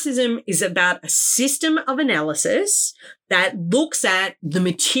 Marxism is about a system of analysis that looks at the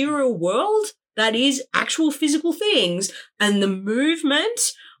material world, that is, actual physical things, and the movement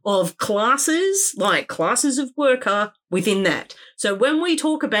of classes, like classes of worker, within that. So when we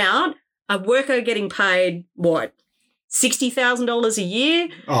talk about a worker getting paid, what, $60,000 a year?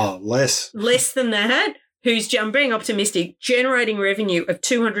 Oh, less. Less than that, who's, I'm being optimistic, generating revenue of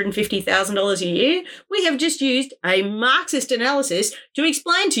 $250,000 a year. We have just used a Marxist analysis to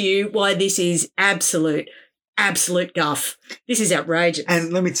explain to you why this is absolute guff. This is outrageous.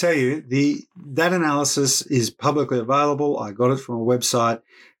 And let me tell you, that analysis is publicly available. I got it from a website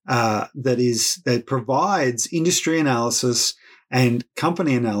that provides industry analysis and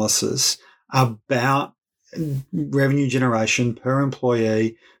company analysis about revenue generation per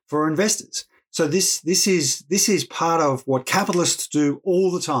employee for investors. So this is part of what capitalists do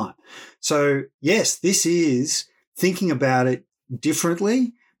all the time. So yes, this is thinking about it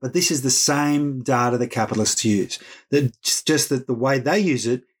differently, but this is the same data that capitalists use. Just that the way they use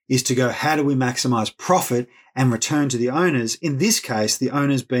it is to go, how do we maximize profit and return to the owners? In this case, the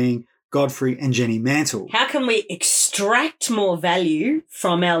owners being Godfrey and Jenny Mantle. How can we extract more value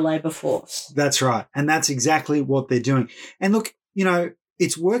from our labour force? That's right. And that's exactly what they're doing. And look, you know,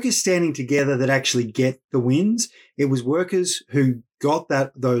 it's workers standing together that actually get the wins. It was workers who got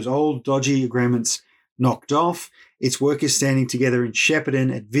those old dodgy agreements knocked off. It's workers standing together in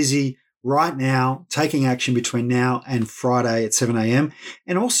Shepparton at Visy right now, taking action between now and Friday at 7 a.m.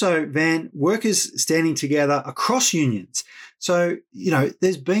 And also, Van, workers standing together across unions. So, you know,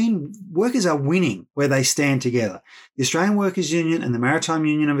 workers are winning where they stand together. The Australian Workers Union and the Maritime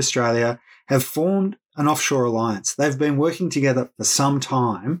Union of Australia have formed an offshore alliance. They've been working together for some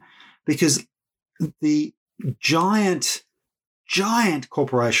time because the giant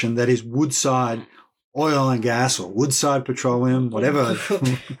corporation that is Woodside Oil and Gas or Woodside Petroleum, whatever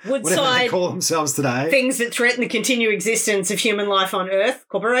they call themselves today. Things that threaten the continued existence of human life on Earth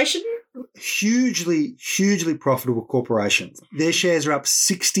Corporation. Hugely, hugely profitable corporations. Their shares are up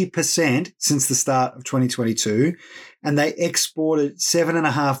 60% since the start of 2022, and they exported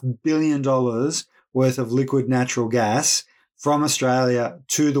 $7.5 billion worth of liquid natural gas from Australia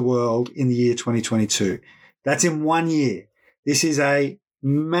to the world in the year 2022. That's in 1 year. This is a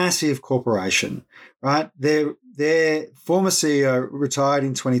massive corporation, right? Their former CEO retired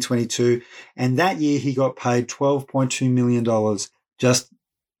in 2022, and that year he got paid $12.2 million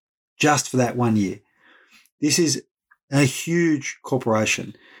just for that 1 year. This is a huge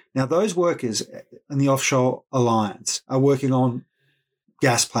corporation. Now, those workers in the Offshore Alliance are working on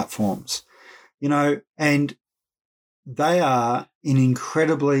gas platforms, you know, and they are in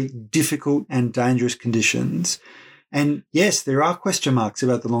incredibly difficult and dangerous conditions. And yes, there are question marks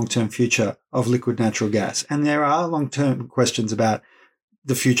about the long-term future of liquid natural gas. And there are long-term questions about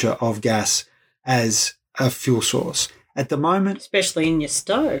the future of gas as a fuel source. At the moment... Especially in your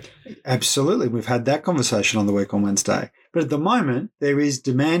stove. Absolutely. We've had that conversation on the Week on Wednesday. But at the moment, there is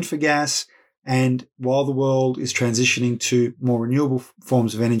demand for gas. And while the world is transitioning to more renewable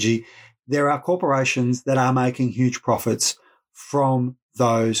forms of energy, there are corporations that are making huge profits from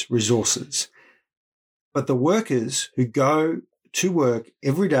those resources. But the workers who go to work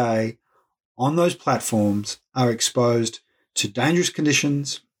every day on those platforms are exposed to dangerous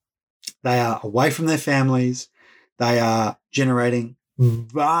conditions. They are away from their families. They are generating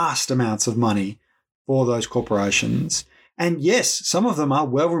vast amounts of money for those corporations. And yes, some of them are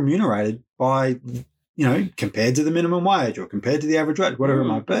well remunerated by, you know, compared to the minimum wage or compared to the average wage, whatever it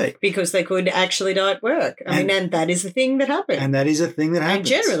might be. Because they could actually die at work. And that is the thing that happens. And that is a thing that happens.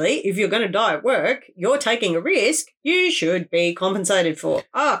 And generally, if you're going to die at work, you're taking a risk you should be compensated for.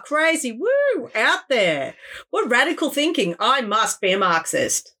 Oh, crazy. Woo! Out there. What radical thinking. I must be a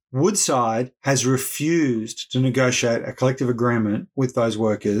Marxist. Woodside has refused to negotiate a collective agreement with those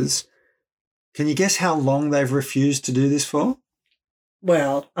workers. Can you guess how long they've refused to do this for?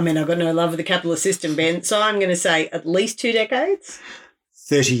 Well, I mean, I've got no love of the capitalist system, Ben, so I'm going to say at least 2 decades.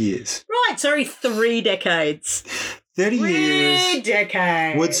 30 years. Right, sorry, 3 decades. 30 3 years. 3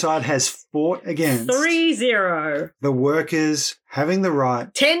 decades. Woodside has fought against 3-0. The workers having the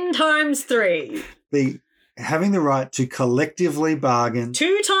right 10 times 3. Having the right to collectively bargain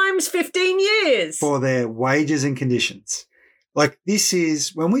 2 times 15 years for their wages and conditions. Like, this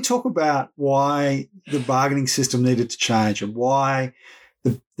is when we talk about why the bargaining system needed to change and why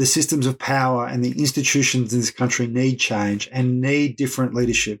the systems of power and the institutions in this country need change and need different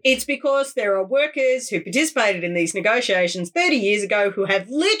leadership. It's because there are workers who participated in these negotiations 30 years ago who have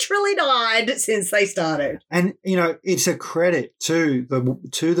literally died since they started. And, you know, it's a credit to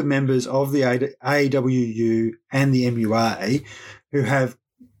the members of the AWU and the MUA who have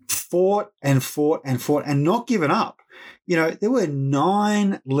fought and fought and fought and not given up. You know, there were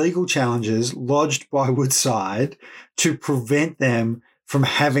 9 legal challenges lodged by Woodside to prevent them from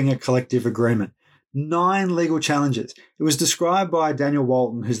having a collective agreement. 9 legal challenges. It was described by Daniel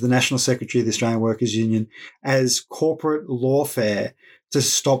Walton, who's the National Secretary of the Australian Workers Union, as corporate lawfare to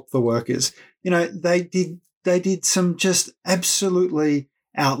stop the workers. You know, they did some just absolutely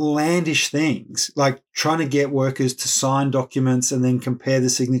outlandish things, like trying to get workers to sign documents and then compare the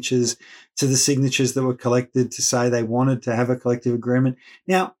signatures to the signatures that were collected to say they wanted to have a collective agreement.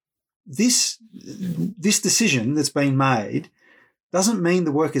 Now, this decision that's been made doesn't mean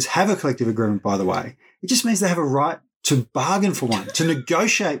the workers have a collective agreement, by the way. It just means they have a right to bargain for one, to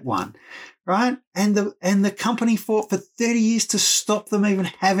negotiate one, right? And the company fought for 30 years to stop them even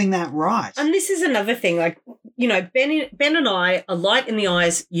having that right. And this is another thing, like, Ben and I are light in the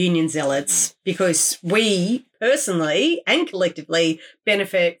eyes union zealots because we personally and collectively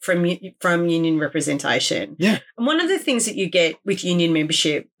benefit from union representation. Yeah. And one of the things that you get with union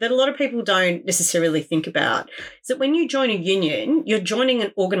membership that a lot of people don't necessarily think about is that when you join a union, you're joining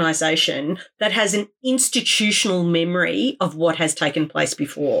an organisation that has an institutional memory of what has taken place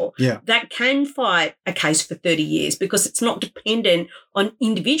before. Yeah. That can fight a case for 30 years because it's not dependent on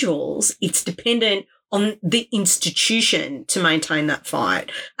individuals, it's dependent on the institution to maintain that fight.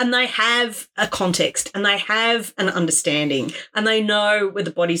 And they have a context and they have an understanding and they know where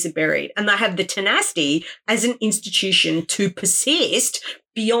the bodies are buried and they have the tenacity as an institution to persist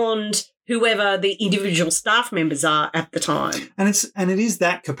beyond whoever the individual staff members are at the time. And it is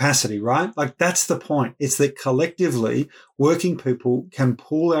that capacity, right? Like that's the point. It's that collectively working people can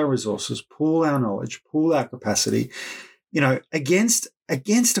pool our resources, pool our knowledge, pool our capacity, against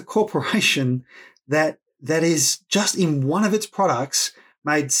a corporation that is just in one of its products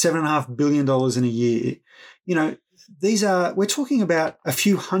made $7.5 billion in a year. We're talking about a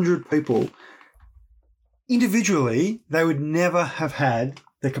few hundred people. Individually, they would never have had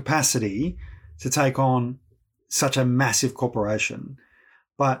the capacity to take on such a massive corporation.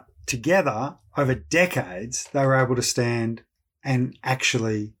 But together, over decades, they were able to stand and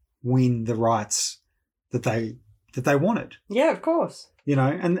actually win the rights that they wanted. Yeah, of course.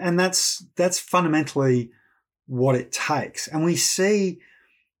 And that's fundamentally what it takes. And we see,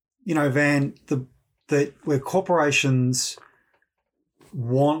 Van, that where corporations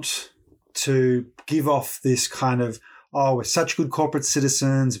want to give off this kind of, we're such good corporate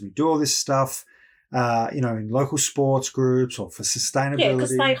citizens, we do all this stuff, in local sports groups or for sustainability. Yeah,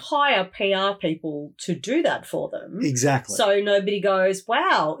 because they hire PR people to do that for them. Exactly. So nobody goes,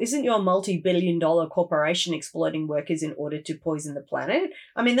 wow, isn't your multi-billion-dollar corporation exploiting workers in order to poison the planet?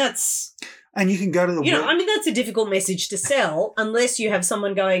 I mean, that's... And you can go to the... that's a difficult message to sell unless you have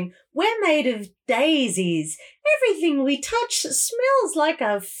someone going, we're made of daisies. Everything we touch smells like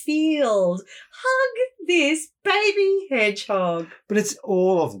a field. Hug this baby hedgehog. But it's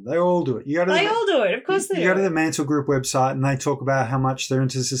all of them. They all do it. They all do it. Of course they do. You go to the Mantle Group website and they talk about how much they're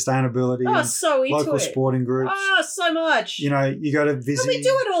into sustainability. Oh, so into local it. Sporting groups. Oh, so much. You go to visit. And we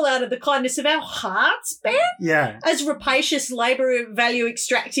do it all out of the kindness of our hearts, Ben. Yeah. As rapacious labour value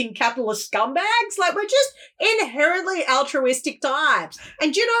extracting capitalist scumbags. Like, we're just inherently altruistic types.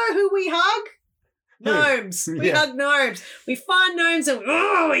 And do you know who we hug? Gnomes. We hug gnomes. We find gnomes and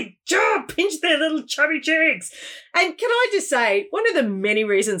we pinch their little chubby cheeks. And can I just say, one of the many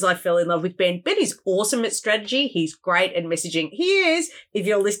reasons I fell in love with Ben is awesome at strategy. He's great at messaging. He is, if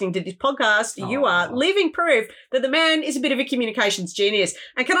you're listening to this podcast, you are living proof that the man is a bit of a communications genius.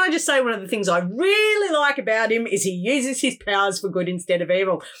 And can I just say, one of the things I really like about him is he uses his powers for good instead of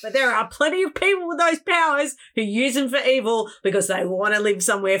evil. But there are plenty of people with those powers who use them for evil because they want to live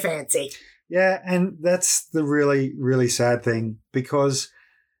somewhere fancy. Yeah, and that's the really, really sad thing because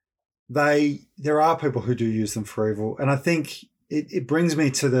there are people who do use them for evil. And I think it brings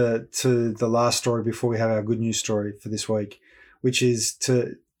me to the last story before we have our good news story for this week, which is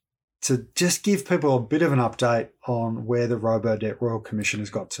to just give people a bit of an update on where the Robodebt Royal Commission has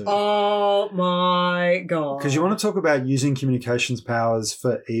got to. Oh, my God. Because you want to talk about using communications powers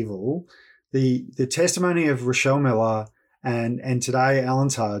for evil. The testimony of Rochelle Miller and today Alan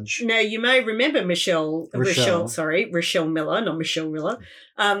Tudge. Now, you may remember Rochelle Miller, not Michelle Miller,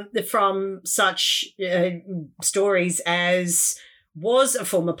 from such stories as was a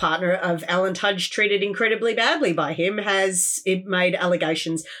former partner of Alan Tudge treated incredibly badly by him, it made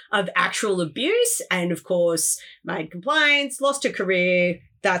allegations of actual abuse and, of course, made complaints, lost her career.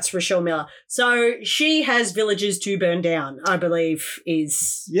 That's Rochelle Miller. So she has villages to burn down, I believe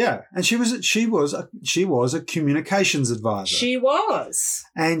is... Yeah, and she was a communications advisor. She was.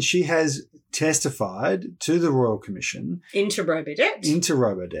 And she has testified to the Royal Commission... Into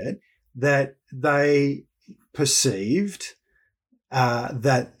Robodebt, that they perceived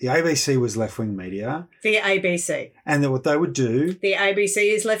that the ABC was left-wing media. The ABC. And that what they would do... The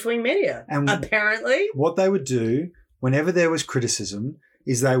ABC is left-wing media, and apparently. What they would do whenever there was criticism...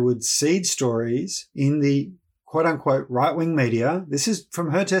 is they would seed stories in the quote-unquote right-wing media, this is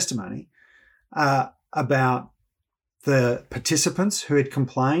from her testimony, about the participants who had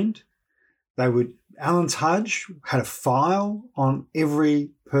complained. Alan Tudge had a file on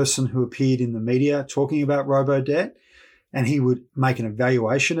every person who appeared in the media talking about Robodebt, and he would make an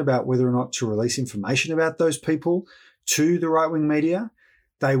evaluation about whether or not to release information about those people to the right-wing media.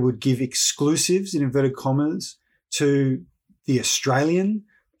 They would give exclusives, in inverted commas, to the Australian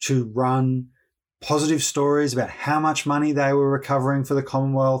to run positive stories about how much money they were recovering for the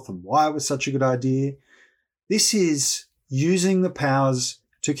Commonwealth and why it was such a good idea. This is using the powers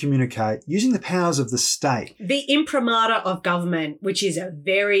to communicate, using the powers of the state. The imprimatur of government, which is a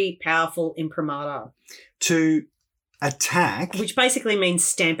very powerful imprimatur. To attack. Which basically means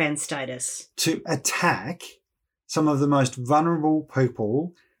stamp and status. To attack some of the most vulnerable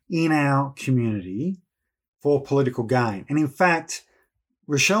people in our community for political gain. And in fact,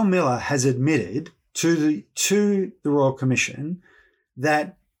 Rochelle Miller has admitted to the Royal Commission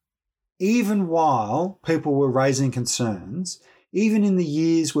that even while people were raising concerns, even in the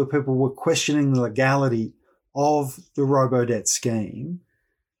years where people were questioning the legality of the robo-debt scheme,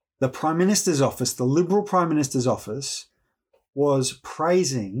 the Prime Minister's office, the Liberal Prime Minister's office, was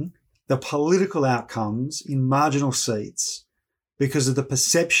praising the political outcomes in marginal seats because of the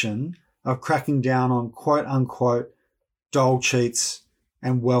perception of cracking down on quote-unquote dole cheats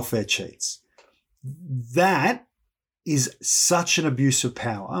and welfare cheats. That is such an abuse of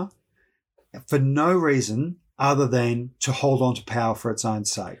power for no reason other than to hold on to power for its own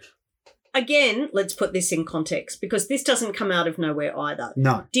sake. Again, let's put this in context because this doesn't come out of nowhere either.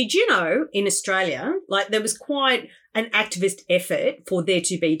 No. Did you know in Australia, there was quite an activist effort for there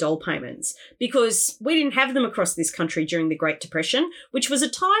to be dole payments because we didn't have them across this country during the Great Depression, which was a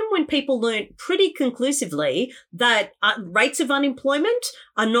time when people learnt pretty conclusively that rates of unemployment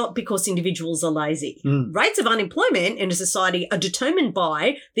are not because individuals are lazy. Rates of unemployment in a society are determined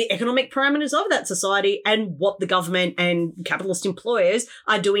by the economic parameters of that society and what the government and capitalist employers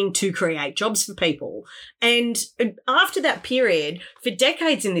are doing to create jobs for people. And after that period, for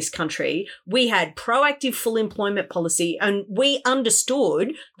decades in this country, we had proactive full employment policy, and we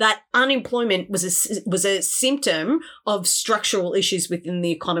understood that unemployment was a symptom of structural issues within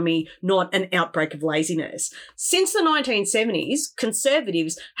the economy, not an outbreak of laziness. Since the 1970s,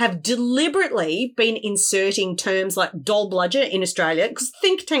 Conservatives have deliberately been inserting terms like dole bludger in Australia because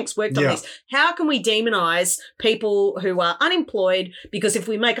think tanks worked on this. How can we demonise people who are unemployed? Because if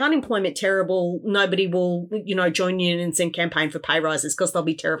we make unemployment terrible, nobody will, join unions and campaign for pay rises because they'll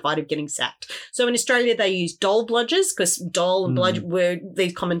be terrified of getting sacked. So in Australia, they use dole bludgers because dole and bludger were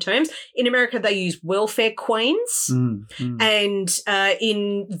these common terms. In America, they use welfare queens, and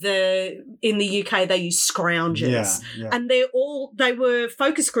in the UK, they use scroungers. And they were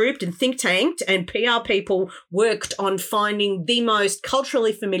focus grouped and think tanked, and PR people worked on finding the most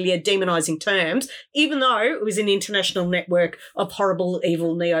culturally familiar demonising terms, even though it was an international network of horrible,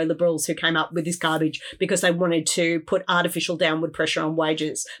 evil neoliberals who came up with this garbage because they wanted to put artificial downward pressure on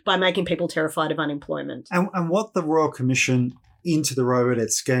wages by making people terrified of unemployment. And what the Royal Commission into the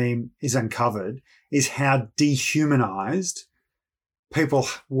robo-debt scheme is uncovered is how dehumanised people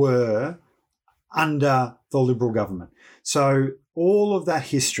were under the Liberal government. So all of that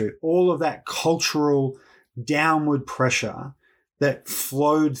history, all of that cultural downward pressure that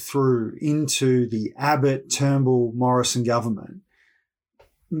flowed through into the Abbott, Turnbull, Morrison government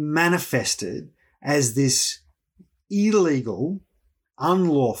manifested as this illegal,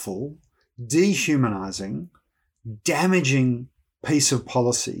 unlawful, dehumanising, damaging piece of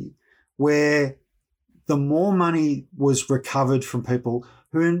policy where the more money was recovered from people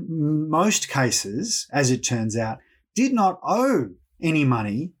who in most cases, as it turns out, did not owe any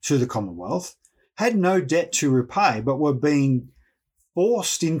money to the Commonwealth, had no debt to repay, but were being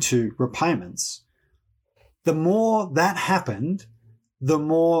forced into repayments. The more that happened, the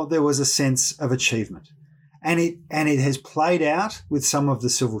more there was a sense of achievement. And it has played out with some of the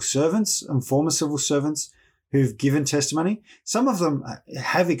civil servants and former civil servants who've given testimony. Some of them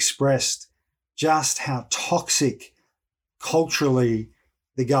have expressed just how toxic culturally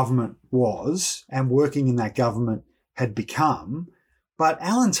the government was and working in that government had become. But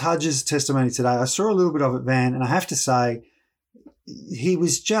Alan Tudge's testimony today, I saw a little bit of it, Van, and I have to say he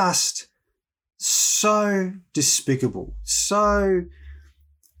was just so despicable, so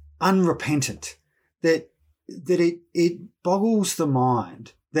unrepentant that it boggles the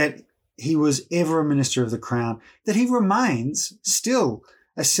mind that he was ever a Minister of the Crown, that he remains still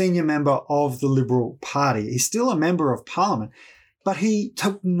a senior member of the Liberal Party. He's still a member of Parliament, but he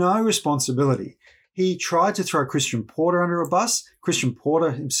took no responsibility. He tried to throw Christian Porter under a bus. Christian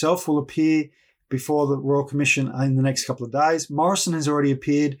Porter himself will appear before the Royal Commission in the next couple of days. Morrison has already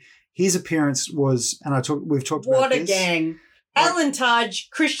appeared. His appearance was, and we've talked about this. What a gang. Alan Tudge,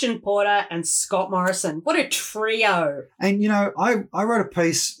 Christian Porter and Scott Morrison. What a trio. And, I wrote a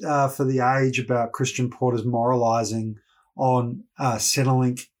piece for The Age about Christian Porter's moralising on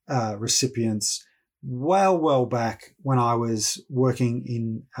Centrelink recipients well back when I was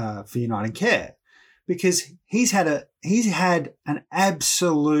working for Uniting Care, because he's had an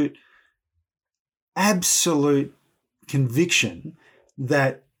absolute conviction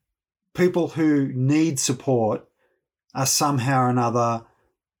that people who need support are somehow or another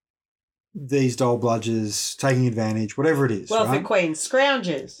these dole bludgers taking advantage, whatever it is. Welfare right? queens,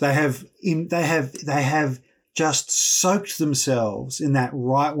 scroungers. They have just soaked themselves in that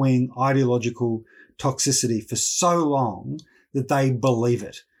right-wing ideological toxicity for so long that they believe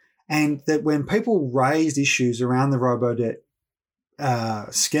it. And that when people raised issues around the Robodebt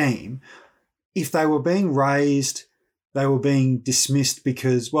scheme, if they were being raised, they were being dismissed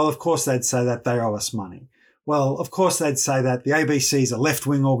because, well, of course they'd say that they owe us money. Well, of course they'd say that the ABC is a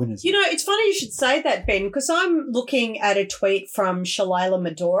left-wing organism. You know, it's funny you should say that, Ben, because I'm looking at a tweet from Shalala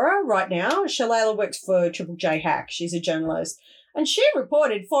Medora right now. Shalala works for Triple J Hack. She's a journalist. And she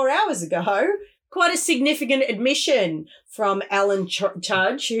reported 4 hours ago quite a significant admission from Alan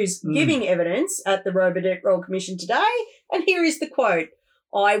Tudge, who's giving evidence at the Robodebt Royal Commission today. And here is the quote.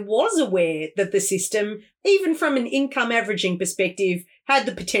 I was aware that the system, even from an income averaging perspective, had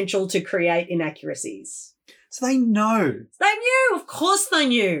the potential to create inaccuracies. So they know. They knew. Of course they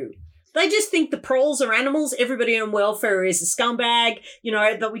knew. They just think the proles are animals, everybody on welfare is a scumbag, you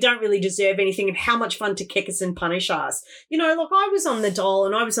know, that we don't really deserve anything and how much fun to kick us and punish us. You know, look, I was on the dole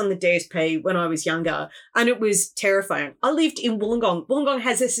and I was on the DSP when I was younger and it was terrifying. I lived in Wollongong. Wollongong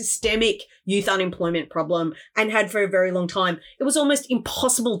has a systemic youth unemployment problem and had for a very long time. It was almost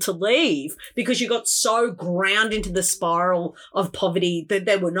impossible to leave because you got so ground into the spiral of poverty that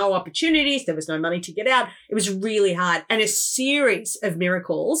there were no opportunities, there was no money to get out. It was really hard. And a series of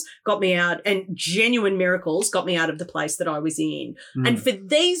miracles got me out, and genuine miracles got me out of the place that I was in. And for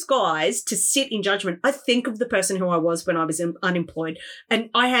these guys to sit in judgment, I think of the person who I was when I was unemployed, and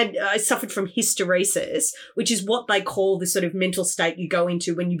I suffered from hysteresis, which is what they call the sort of mental state you go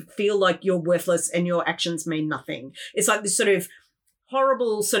into when you feel like you're worthless and your actions mean nothing. It's like this sort of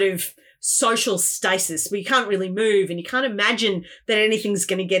horrible sort of social stasis where you can't really move and you can't imagine that anything's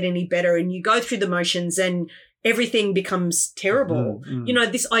going to get any better, and you go through the motions and everything becomes terrible. You know,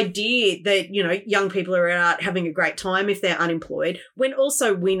 this idea that, you know, young people are out having a great time if they're unemployed, when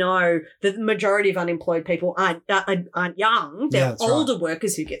also we know that the majority of unemployed people aren't young. They're older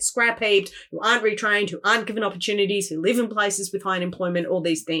workers who get scrap heaped, who aren't retrained, who aren't given opportunities, who live in places with high unemployment, all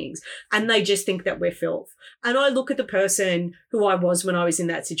these things. And they just think that we're filth. And I look at the person who I was when I was in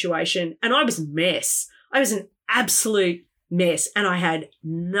that situation, and I was a mess. I was an absolute mess, and I had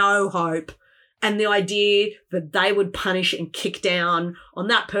no hope. And the idea that they would punish and kick down on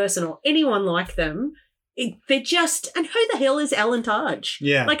that person or anyone like them, they're just, and who the hell is Alan Tudge?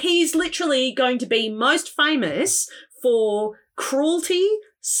 Yeah. Like, he's literally going to be most famous for cruelty,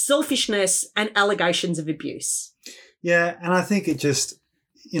 selfishness, and allegations of abuse. Yeah, and I think it just,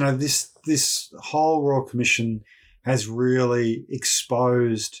 you know, this whole Royal Commission has really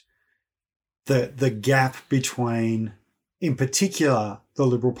exposed the gap between, in particular, the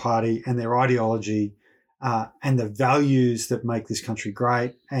Liberal Party and their ideology and the values that make this country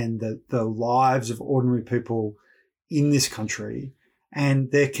great and the lives of ordinary people in this country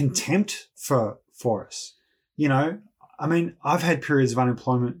and their contempt for us. You know, I mean, I've had periods of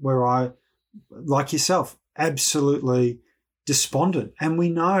unemployment where I, like yourself, absolutely despondent. And we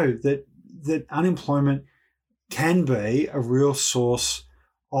know that unemployment can be a real source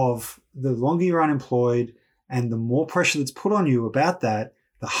of, the longer you're unemployed and the more pressure that's put on you about that,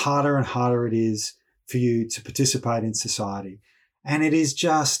 the harder and harder it is for you to participate in society. And it is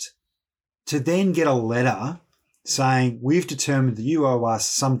just to then get a letter saying, we've determined that you owe us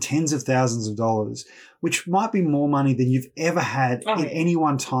some tens of thousands of dollars, which might be more money than you've ever had at any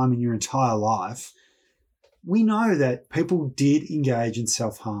one time in your entire life. We know that people did engage in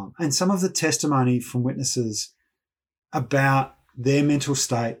self-harm. And some of the testimony from witnesses about their mental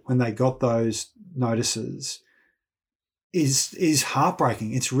state when they got those notices is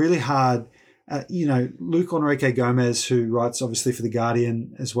heartbreaking. It's really hard. You know, Luke Enrique Gomez, who writes obviously for The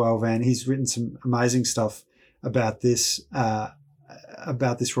Guardian as well, Van, he's written some amazing stuff about this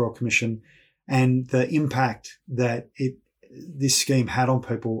Royal Commission and the impact that this scheme had on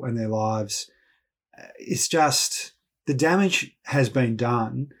people and their lives. It's just, the damage has been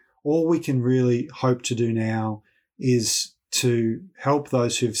done. All we can really hope to do now is to help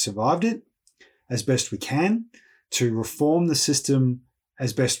those who've survived it as best we can, to reform the system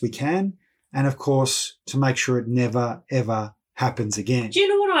as best we can, and of course, to make sure it never, ever happens again. Do you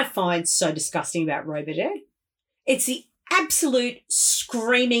know what I find so disgusting about Robodebt? It's the absolute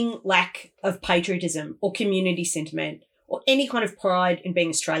screaming lack of patriotism or community sentiment or any kind of pride in being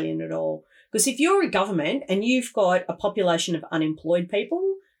Australian at all. Because if you're a government and you've got a population of unemployed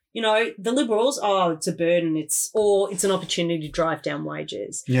people, you know, the Liberals, it's a burden, it's an opportunity to drive down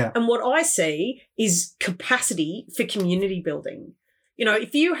wages. Yeah. And what I see is capacity for community building.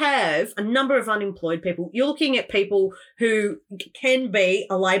 if you have a number of unemployed people, you're looking at people who can be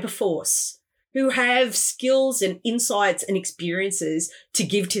a labour force, who have skills and insights and experiences to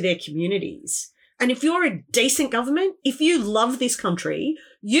give to their communities. And if you're a decent government, if you love this country,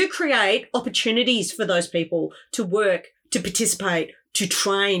 you create opportunities for those people to work, to participate, to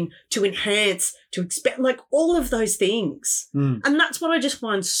train, to enhance, to expect, like all of those things. And that's what I just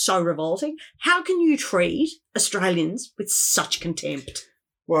find so revolting. How can you treat Australians with such contempt?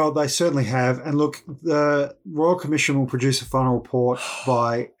 Well, they certainly have. And look, the Royal Commission will produce a final report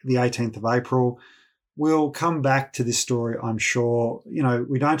by the 18th of April. We'll come back to this story, I'm sure.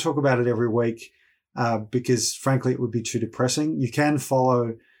 We don't talk about it every week because, frankly, it would be too depressing. You can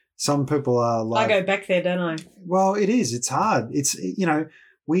follow. Some people are like... I go back there, don't I? Well, it is. It's hard. It's,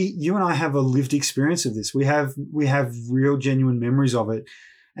 you and I have a lived experience of this. We have real, genuine memories of it.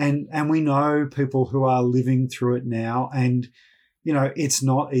 And we know people who are living through it now. And, it's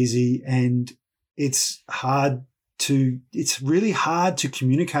not easy, and it's really hard to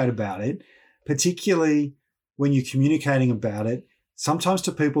communicate about it, particularly when you're communicating about it, sometimes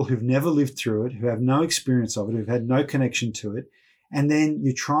to people who've never lived through it, who have no experience of it, who've had no connection to it. And then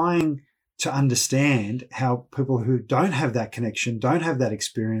you're trying to understand how people who don't have that connection, don't have that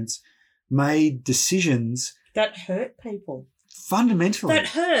experience, made decisions that hurt people. Fundamentally. That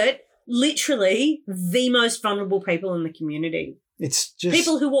hurt literally the most vulnerable people in the community. It's just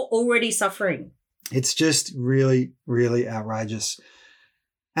people who were already suffering. It's just really, really outrageous.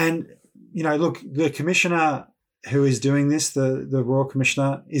 And, look, the commissioner who is doing this, the Royal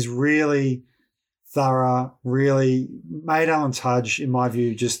Commissioner, is really thorough, really made Alan Tudge, in my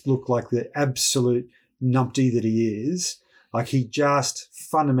view, just look like the absolute numpty that he is. Like, he just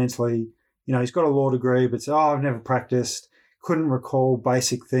fundamentally, he's got a law degree, but I've never practiced, couldn't recall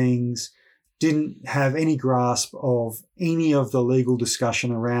basic things, didn't have any grasp of any of the legal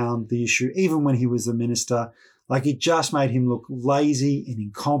discussion around the issue, even when he was the minister. Like, it just made him look lazy and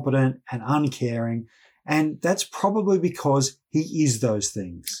incompetent and uncaring. And that's probably because he is those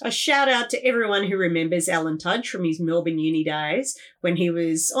things. A shout out to everyone who remembers Alan Tudge from his Melbourne uni days when he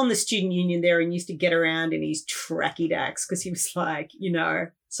was on the student union there and used to get around in his tracky dacks because he was like,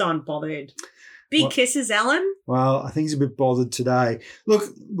 so unbothered. Big kisses, Alan. Well, I think he's a bit bothered today. Look,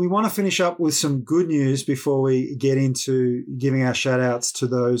 we want to finish up with some good news before we get into giving our shout outs to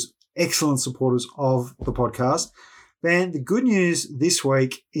those excellent supporters of the podcast. Ben, the good news this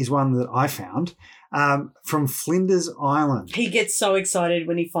week is one that I found. From Flinders Island. He gets so excited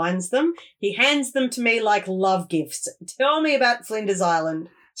when he finds them. He hands them to me like love gifts. Tell me about Flinders Island.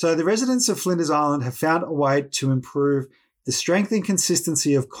 So the residents of Flinders Island have found a way to improve the strength and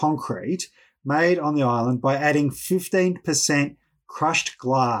consistency of concrete made on the island by adding 15% crushed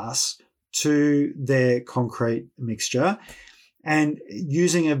glass to their concrete mixture and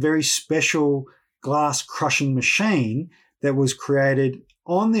using a very special glass crushing machine that was created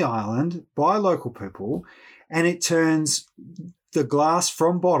on the island by local people, and it turns the glass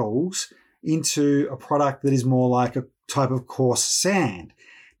from bottles into a product that is more like a type of coarse sand.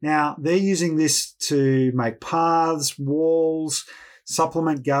 Now, they're using this to make paths, walls,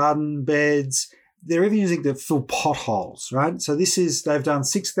 supplement garden beds. They're even using it to fill potholes, right? So they've done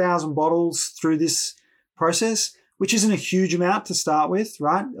 6,000 bottles through this process, which isn't a huge amount to start with,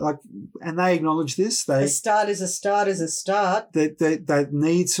 right? And they acknowledge this. A start is a start is a start. They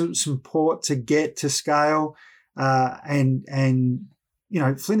need some support to get to scale. And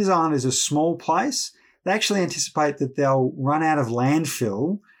Flinders Island is a small place. They actually anticipate that they'll run out of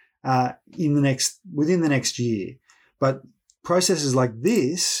landfill within the next year. But processes like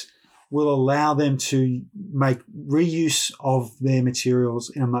this will allow them to make reuse of their materials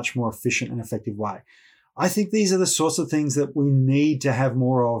in a much more efficient and effective way. I think these are the sorts of things that we need to have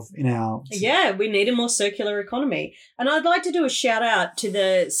more of in our... Yeah, we need a more circular economy. And I'd like to do a shout out to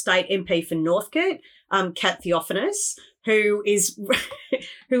the state MP for Northcote, Kat Theophanous, who is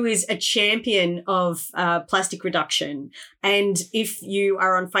a champion of plastic reduction. And if you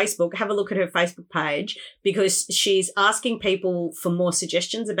are on Facebook, have a look at her Facebook page because she's asking people for more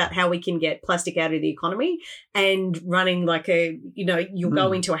suggestions about how we can get plastic out of the economy and running like you'll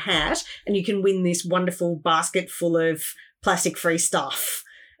go into a hat and you can win this wonderful basket full of plastic-free stuff.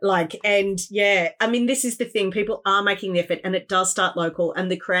 This is the thing. People are making the effort and it does start local,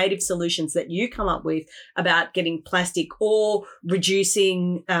 and the creative solutions that you come up with about getting plastic or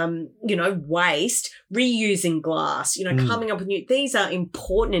reducing, waste, reusing glass, coming up with these are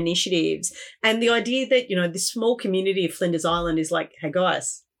important initiatives. And the idea that, this small community of Flinders Island is like, hey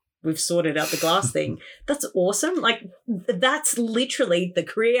guys, we've sorted out the glass thing. That's awesome. Like, that's literally the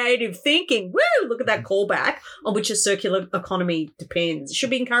creative thinking. Woo! Look at that callback on which a circular economy depends. It should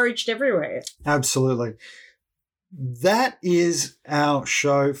be encouraged everywhere. Absolutely. That is our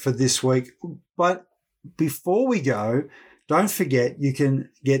show for this week. But before we go, don't forget you can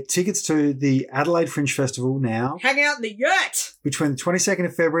get tickets to the Adelaide Fringe Festival now. Hang out in the yurt! Between the 22nd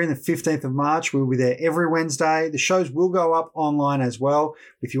of February and the 15th of March. We'll be there every Wednesday. The shows will go up online as well.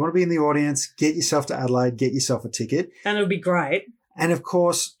 If you want to be in the audience, get yourself to Adelaide, get yourself a ticket. And it'll be great. And of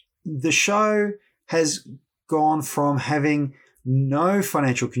course, the show has gone from having no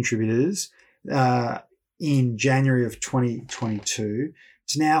financial contributors in January of 2022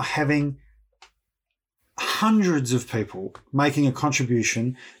 to now having hundreds of people making a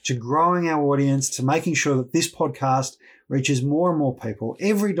contribution to growing our audience, to making sure that this podcast reaches more and more people.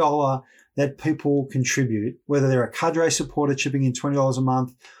 Every dollar that people contribute, whether they're a Cadre supporter chipping in $20 a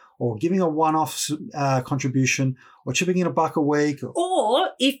month or giving a one-off contribution or chipping in $1 a week. Or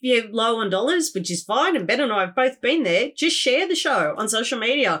if you're low on dollars, which is fine, and Ben and I have both been there, just share the show on social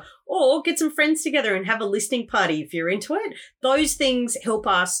media or get some friends together and have a listening party if you're into it. Those things help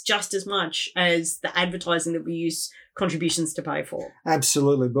us just as much as the advertising that we use contributions to pay for.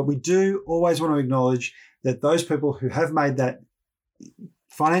 Absolutely. But we do always want to acknowledge that those people who have made that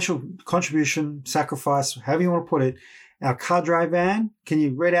financial contribution, sacrifice, however you want to put it, our Cadre van, can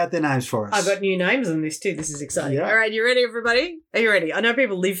you read out their names for us? I've got new names on this too. This is exciting. Yeah. All right, you ready, everybody? Are you ready? I know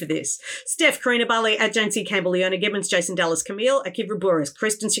people live for this. Steph, Karina Bali, at Jane C. Campbell, Leona Gibbons, Jason Dallas, Camille, Akivra Boris,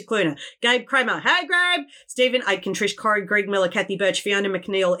 Kristen Cicluna, Gabe Kramer, hey Gabe, Stephen Aitken, Trish Corey, Greg Miller, Kathy Birch, Fiona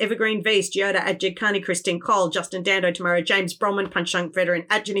McNeil, Evergreen Veast, Yoda, at Jed Carney, Christine Cole, Justin Dando, Tamara, James Bromman, Punchunk Veteran,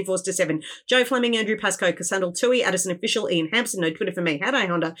 at Jenny Forster 7, Joe Fleming, Andrew Pascoe, Cassandra Tui, Addison Official, Ian Hampson, no Twitter for me, Hannah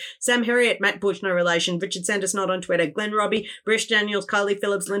Honda, Sam Harriet, Matt Bush, no relation, Richard Sanders, not on Twitter, Glenn Robbie, Brish Daniels, Kylie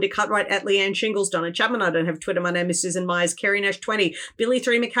Phillips, Linda Cutright, at Leanne Shingles, Donna Chapman, I don't have Twitter, my name is Susan Myers, Kerry Nash 20, Billy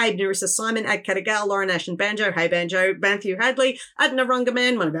 3 McCabe, Narissa Simon, at Catagal, Lauren Ash and Banjo, hey Banjo, Matthew Hadley, at Narunga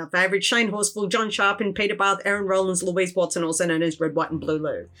Man, one of our favourites, Shane Horsful, John Sharpin, Peter Bath, Aaron Rollins, Louise Watson, also known as Red, White and Blue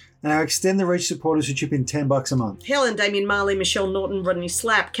Lou. And our Extend the Reach supporters who chip in $10 a month. Helen, Damien Marley, Michelle Norton, Rodney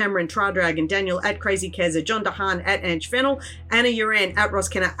Slap, Cameron Tradragon, Daniel at Crazy Keza, John DeHaan at Ange Fennel, Anna Uran at Ross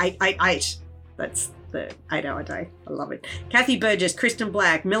Kenner 888. That's the 8 hour day. I love it. Kathy Burgess, Kristen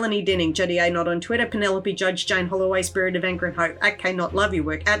Black, Melanie Denning, Jodie A. Not on Twitter, Penelope Judge, Jane Holloway, Spirit of Anchor and Hope, at K Not Love Your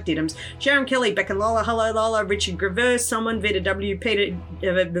Work, at Diddums, Sharon Kelly, Beck and Lola, Hello Lola, Richard Graver, Someone, Vita W, Peter,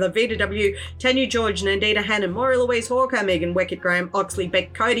 Vita W, Tanya George, Nandita Hannon, Maura Louise Hawker, Megan Weckett Graham, Oxley,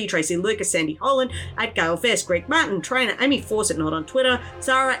 Beck Cody, Tracy Lucas, Sandy Holland, at Gail Fest, Greg Martin, Trainer, Amy Fawcett, not on Twitter,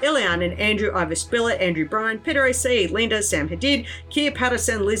 Sarah, Eliane and Andrew, Ivor Spillett, Andrew Bryan, Peter A.C., Linda, Sam Hadid, Kia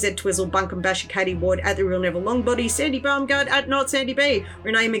Patterson, Lizette Twizzle, Bunkum Basher, Katie Ward, at The Real Neville Longbody, Sandy Baumgart, at Not Sandy B,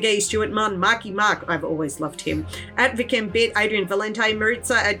 Renee McGee, Stuart Munn, Marky Mark, I've always loved him, at Vikem Bit, Adrian Valente,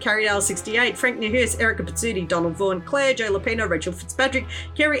 Maritza, at Carriedale 68, Frank Nehus, Erica Pizzuti, Donald Vaughan, Claire, Joe Lapino, Rachel Fitzpatrick,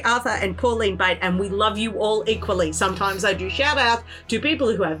 Kerry Arthur, and Pauline Bate, and we love you all equally. Sometimes I do shout out to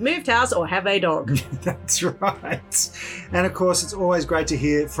people who have moved house or have a dog. That's right. And of course, it's always great to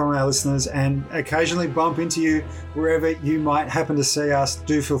hear from our listeners and occasionally bump into you wherever you might happen to see us.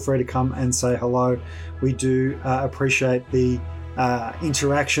 Do feel free to come and say hello. We do appreciate the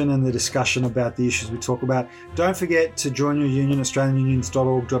interaction and the discussion about the issues we talk about. Don't forget to join your union,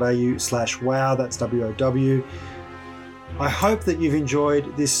 australianunions.org.au/wow, that's WOW. I hope that you've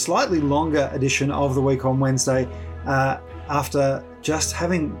enjoyed this slightly longer edition of The Week on Wednesday after just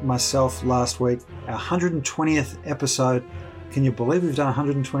having myself last week, our 120th episode. Can you believe we've done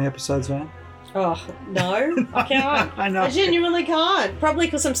 120 episodes, Van? Oh, no, I can't. I know. I genuinely can't. Probably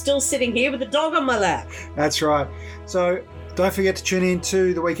because I'm still sitting here with a dog on my lap. That's right. So don't forget to tune in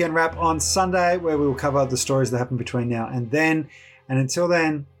to The Weekend Wrap on Sunday, where we will cover the stories that happen between now and then. And until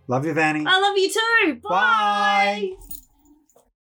then, love you, Vanny. I love you too. Bye. Bye.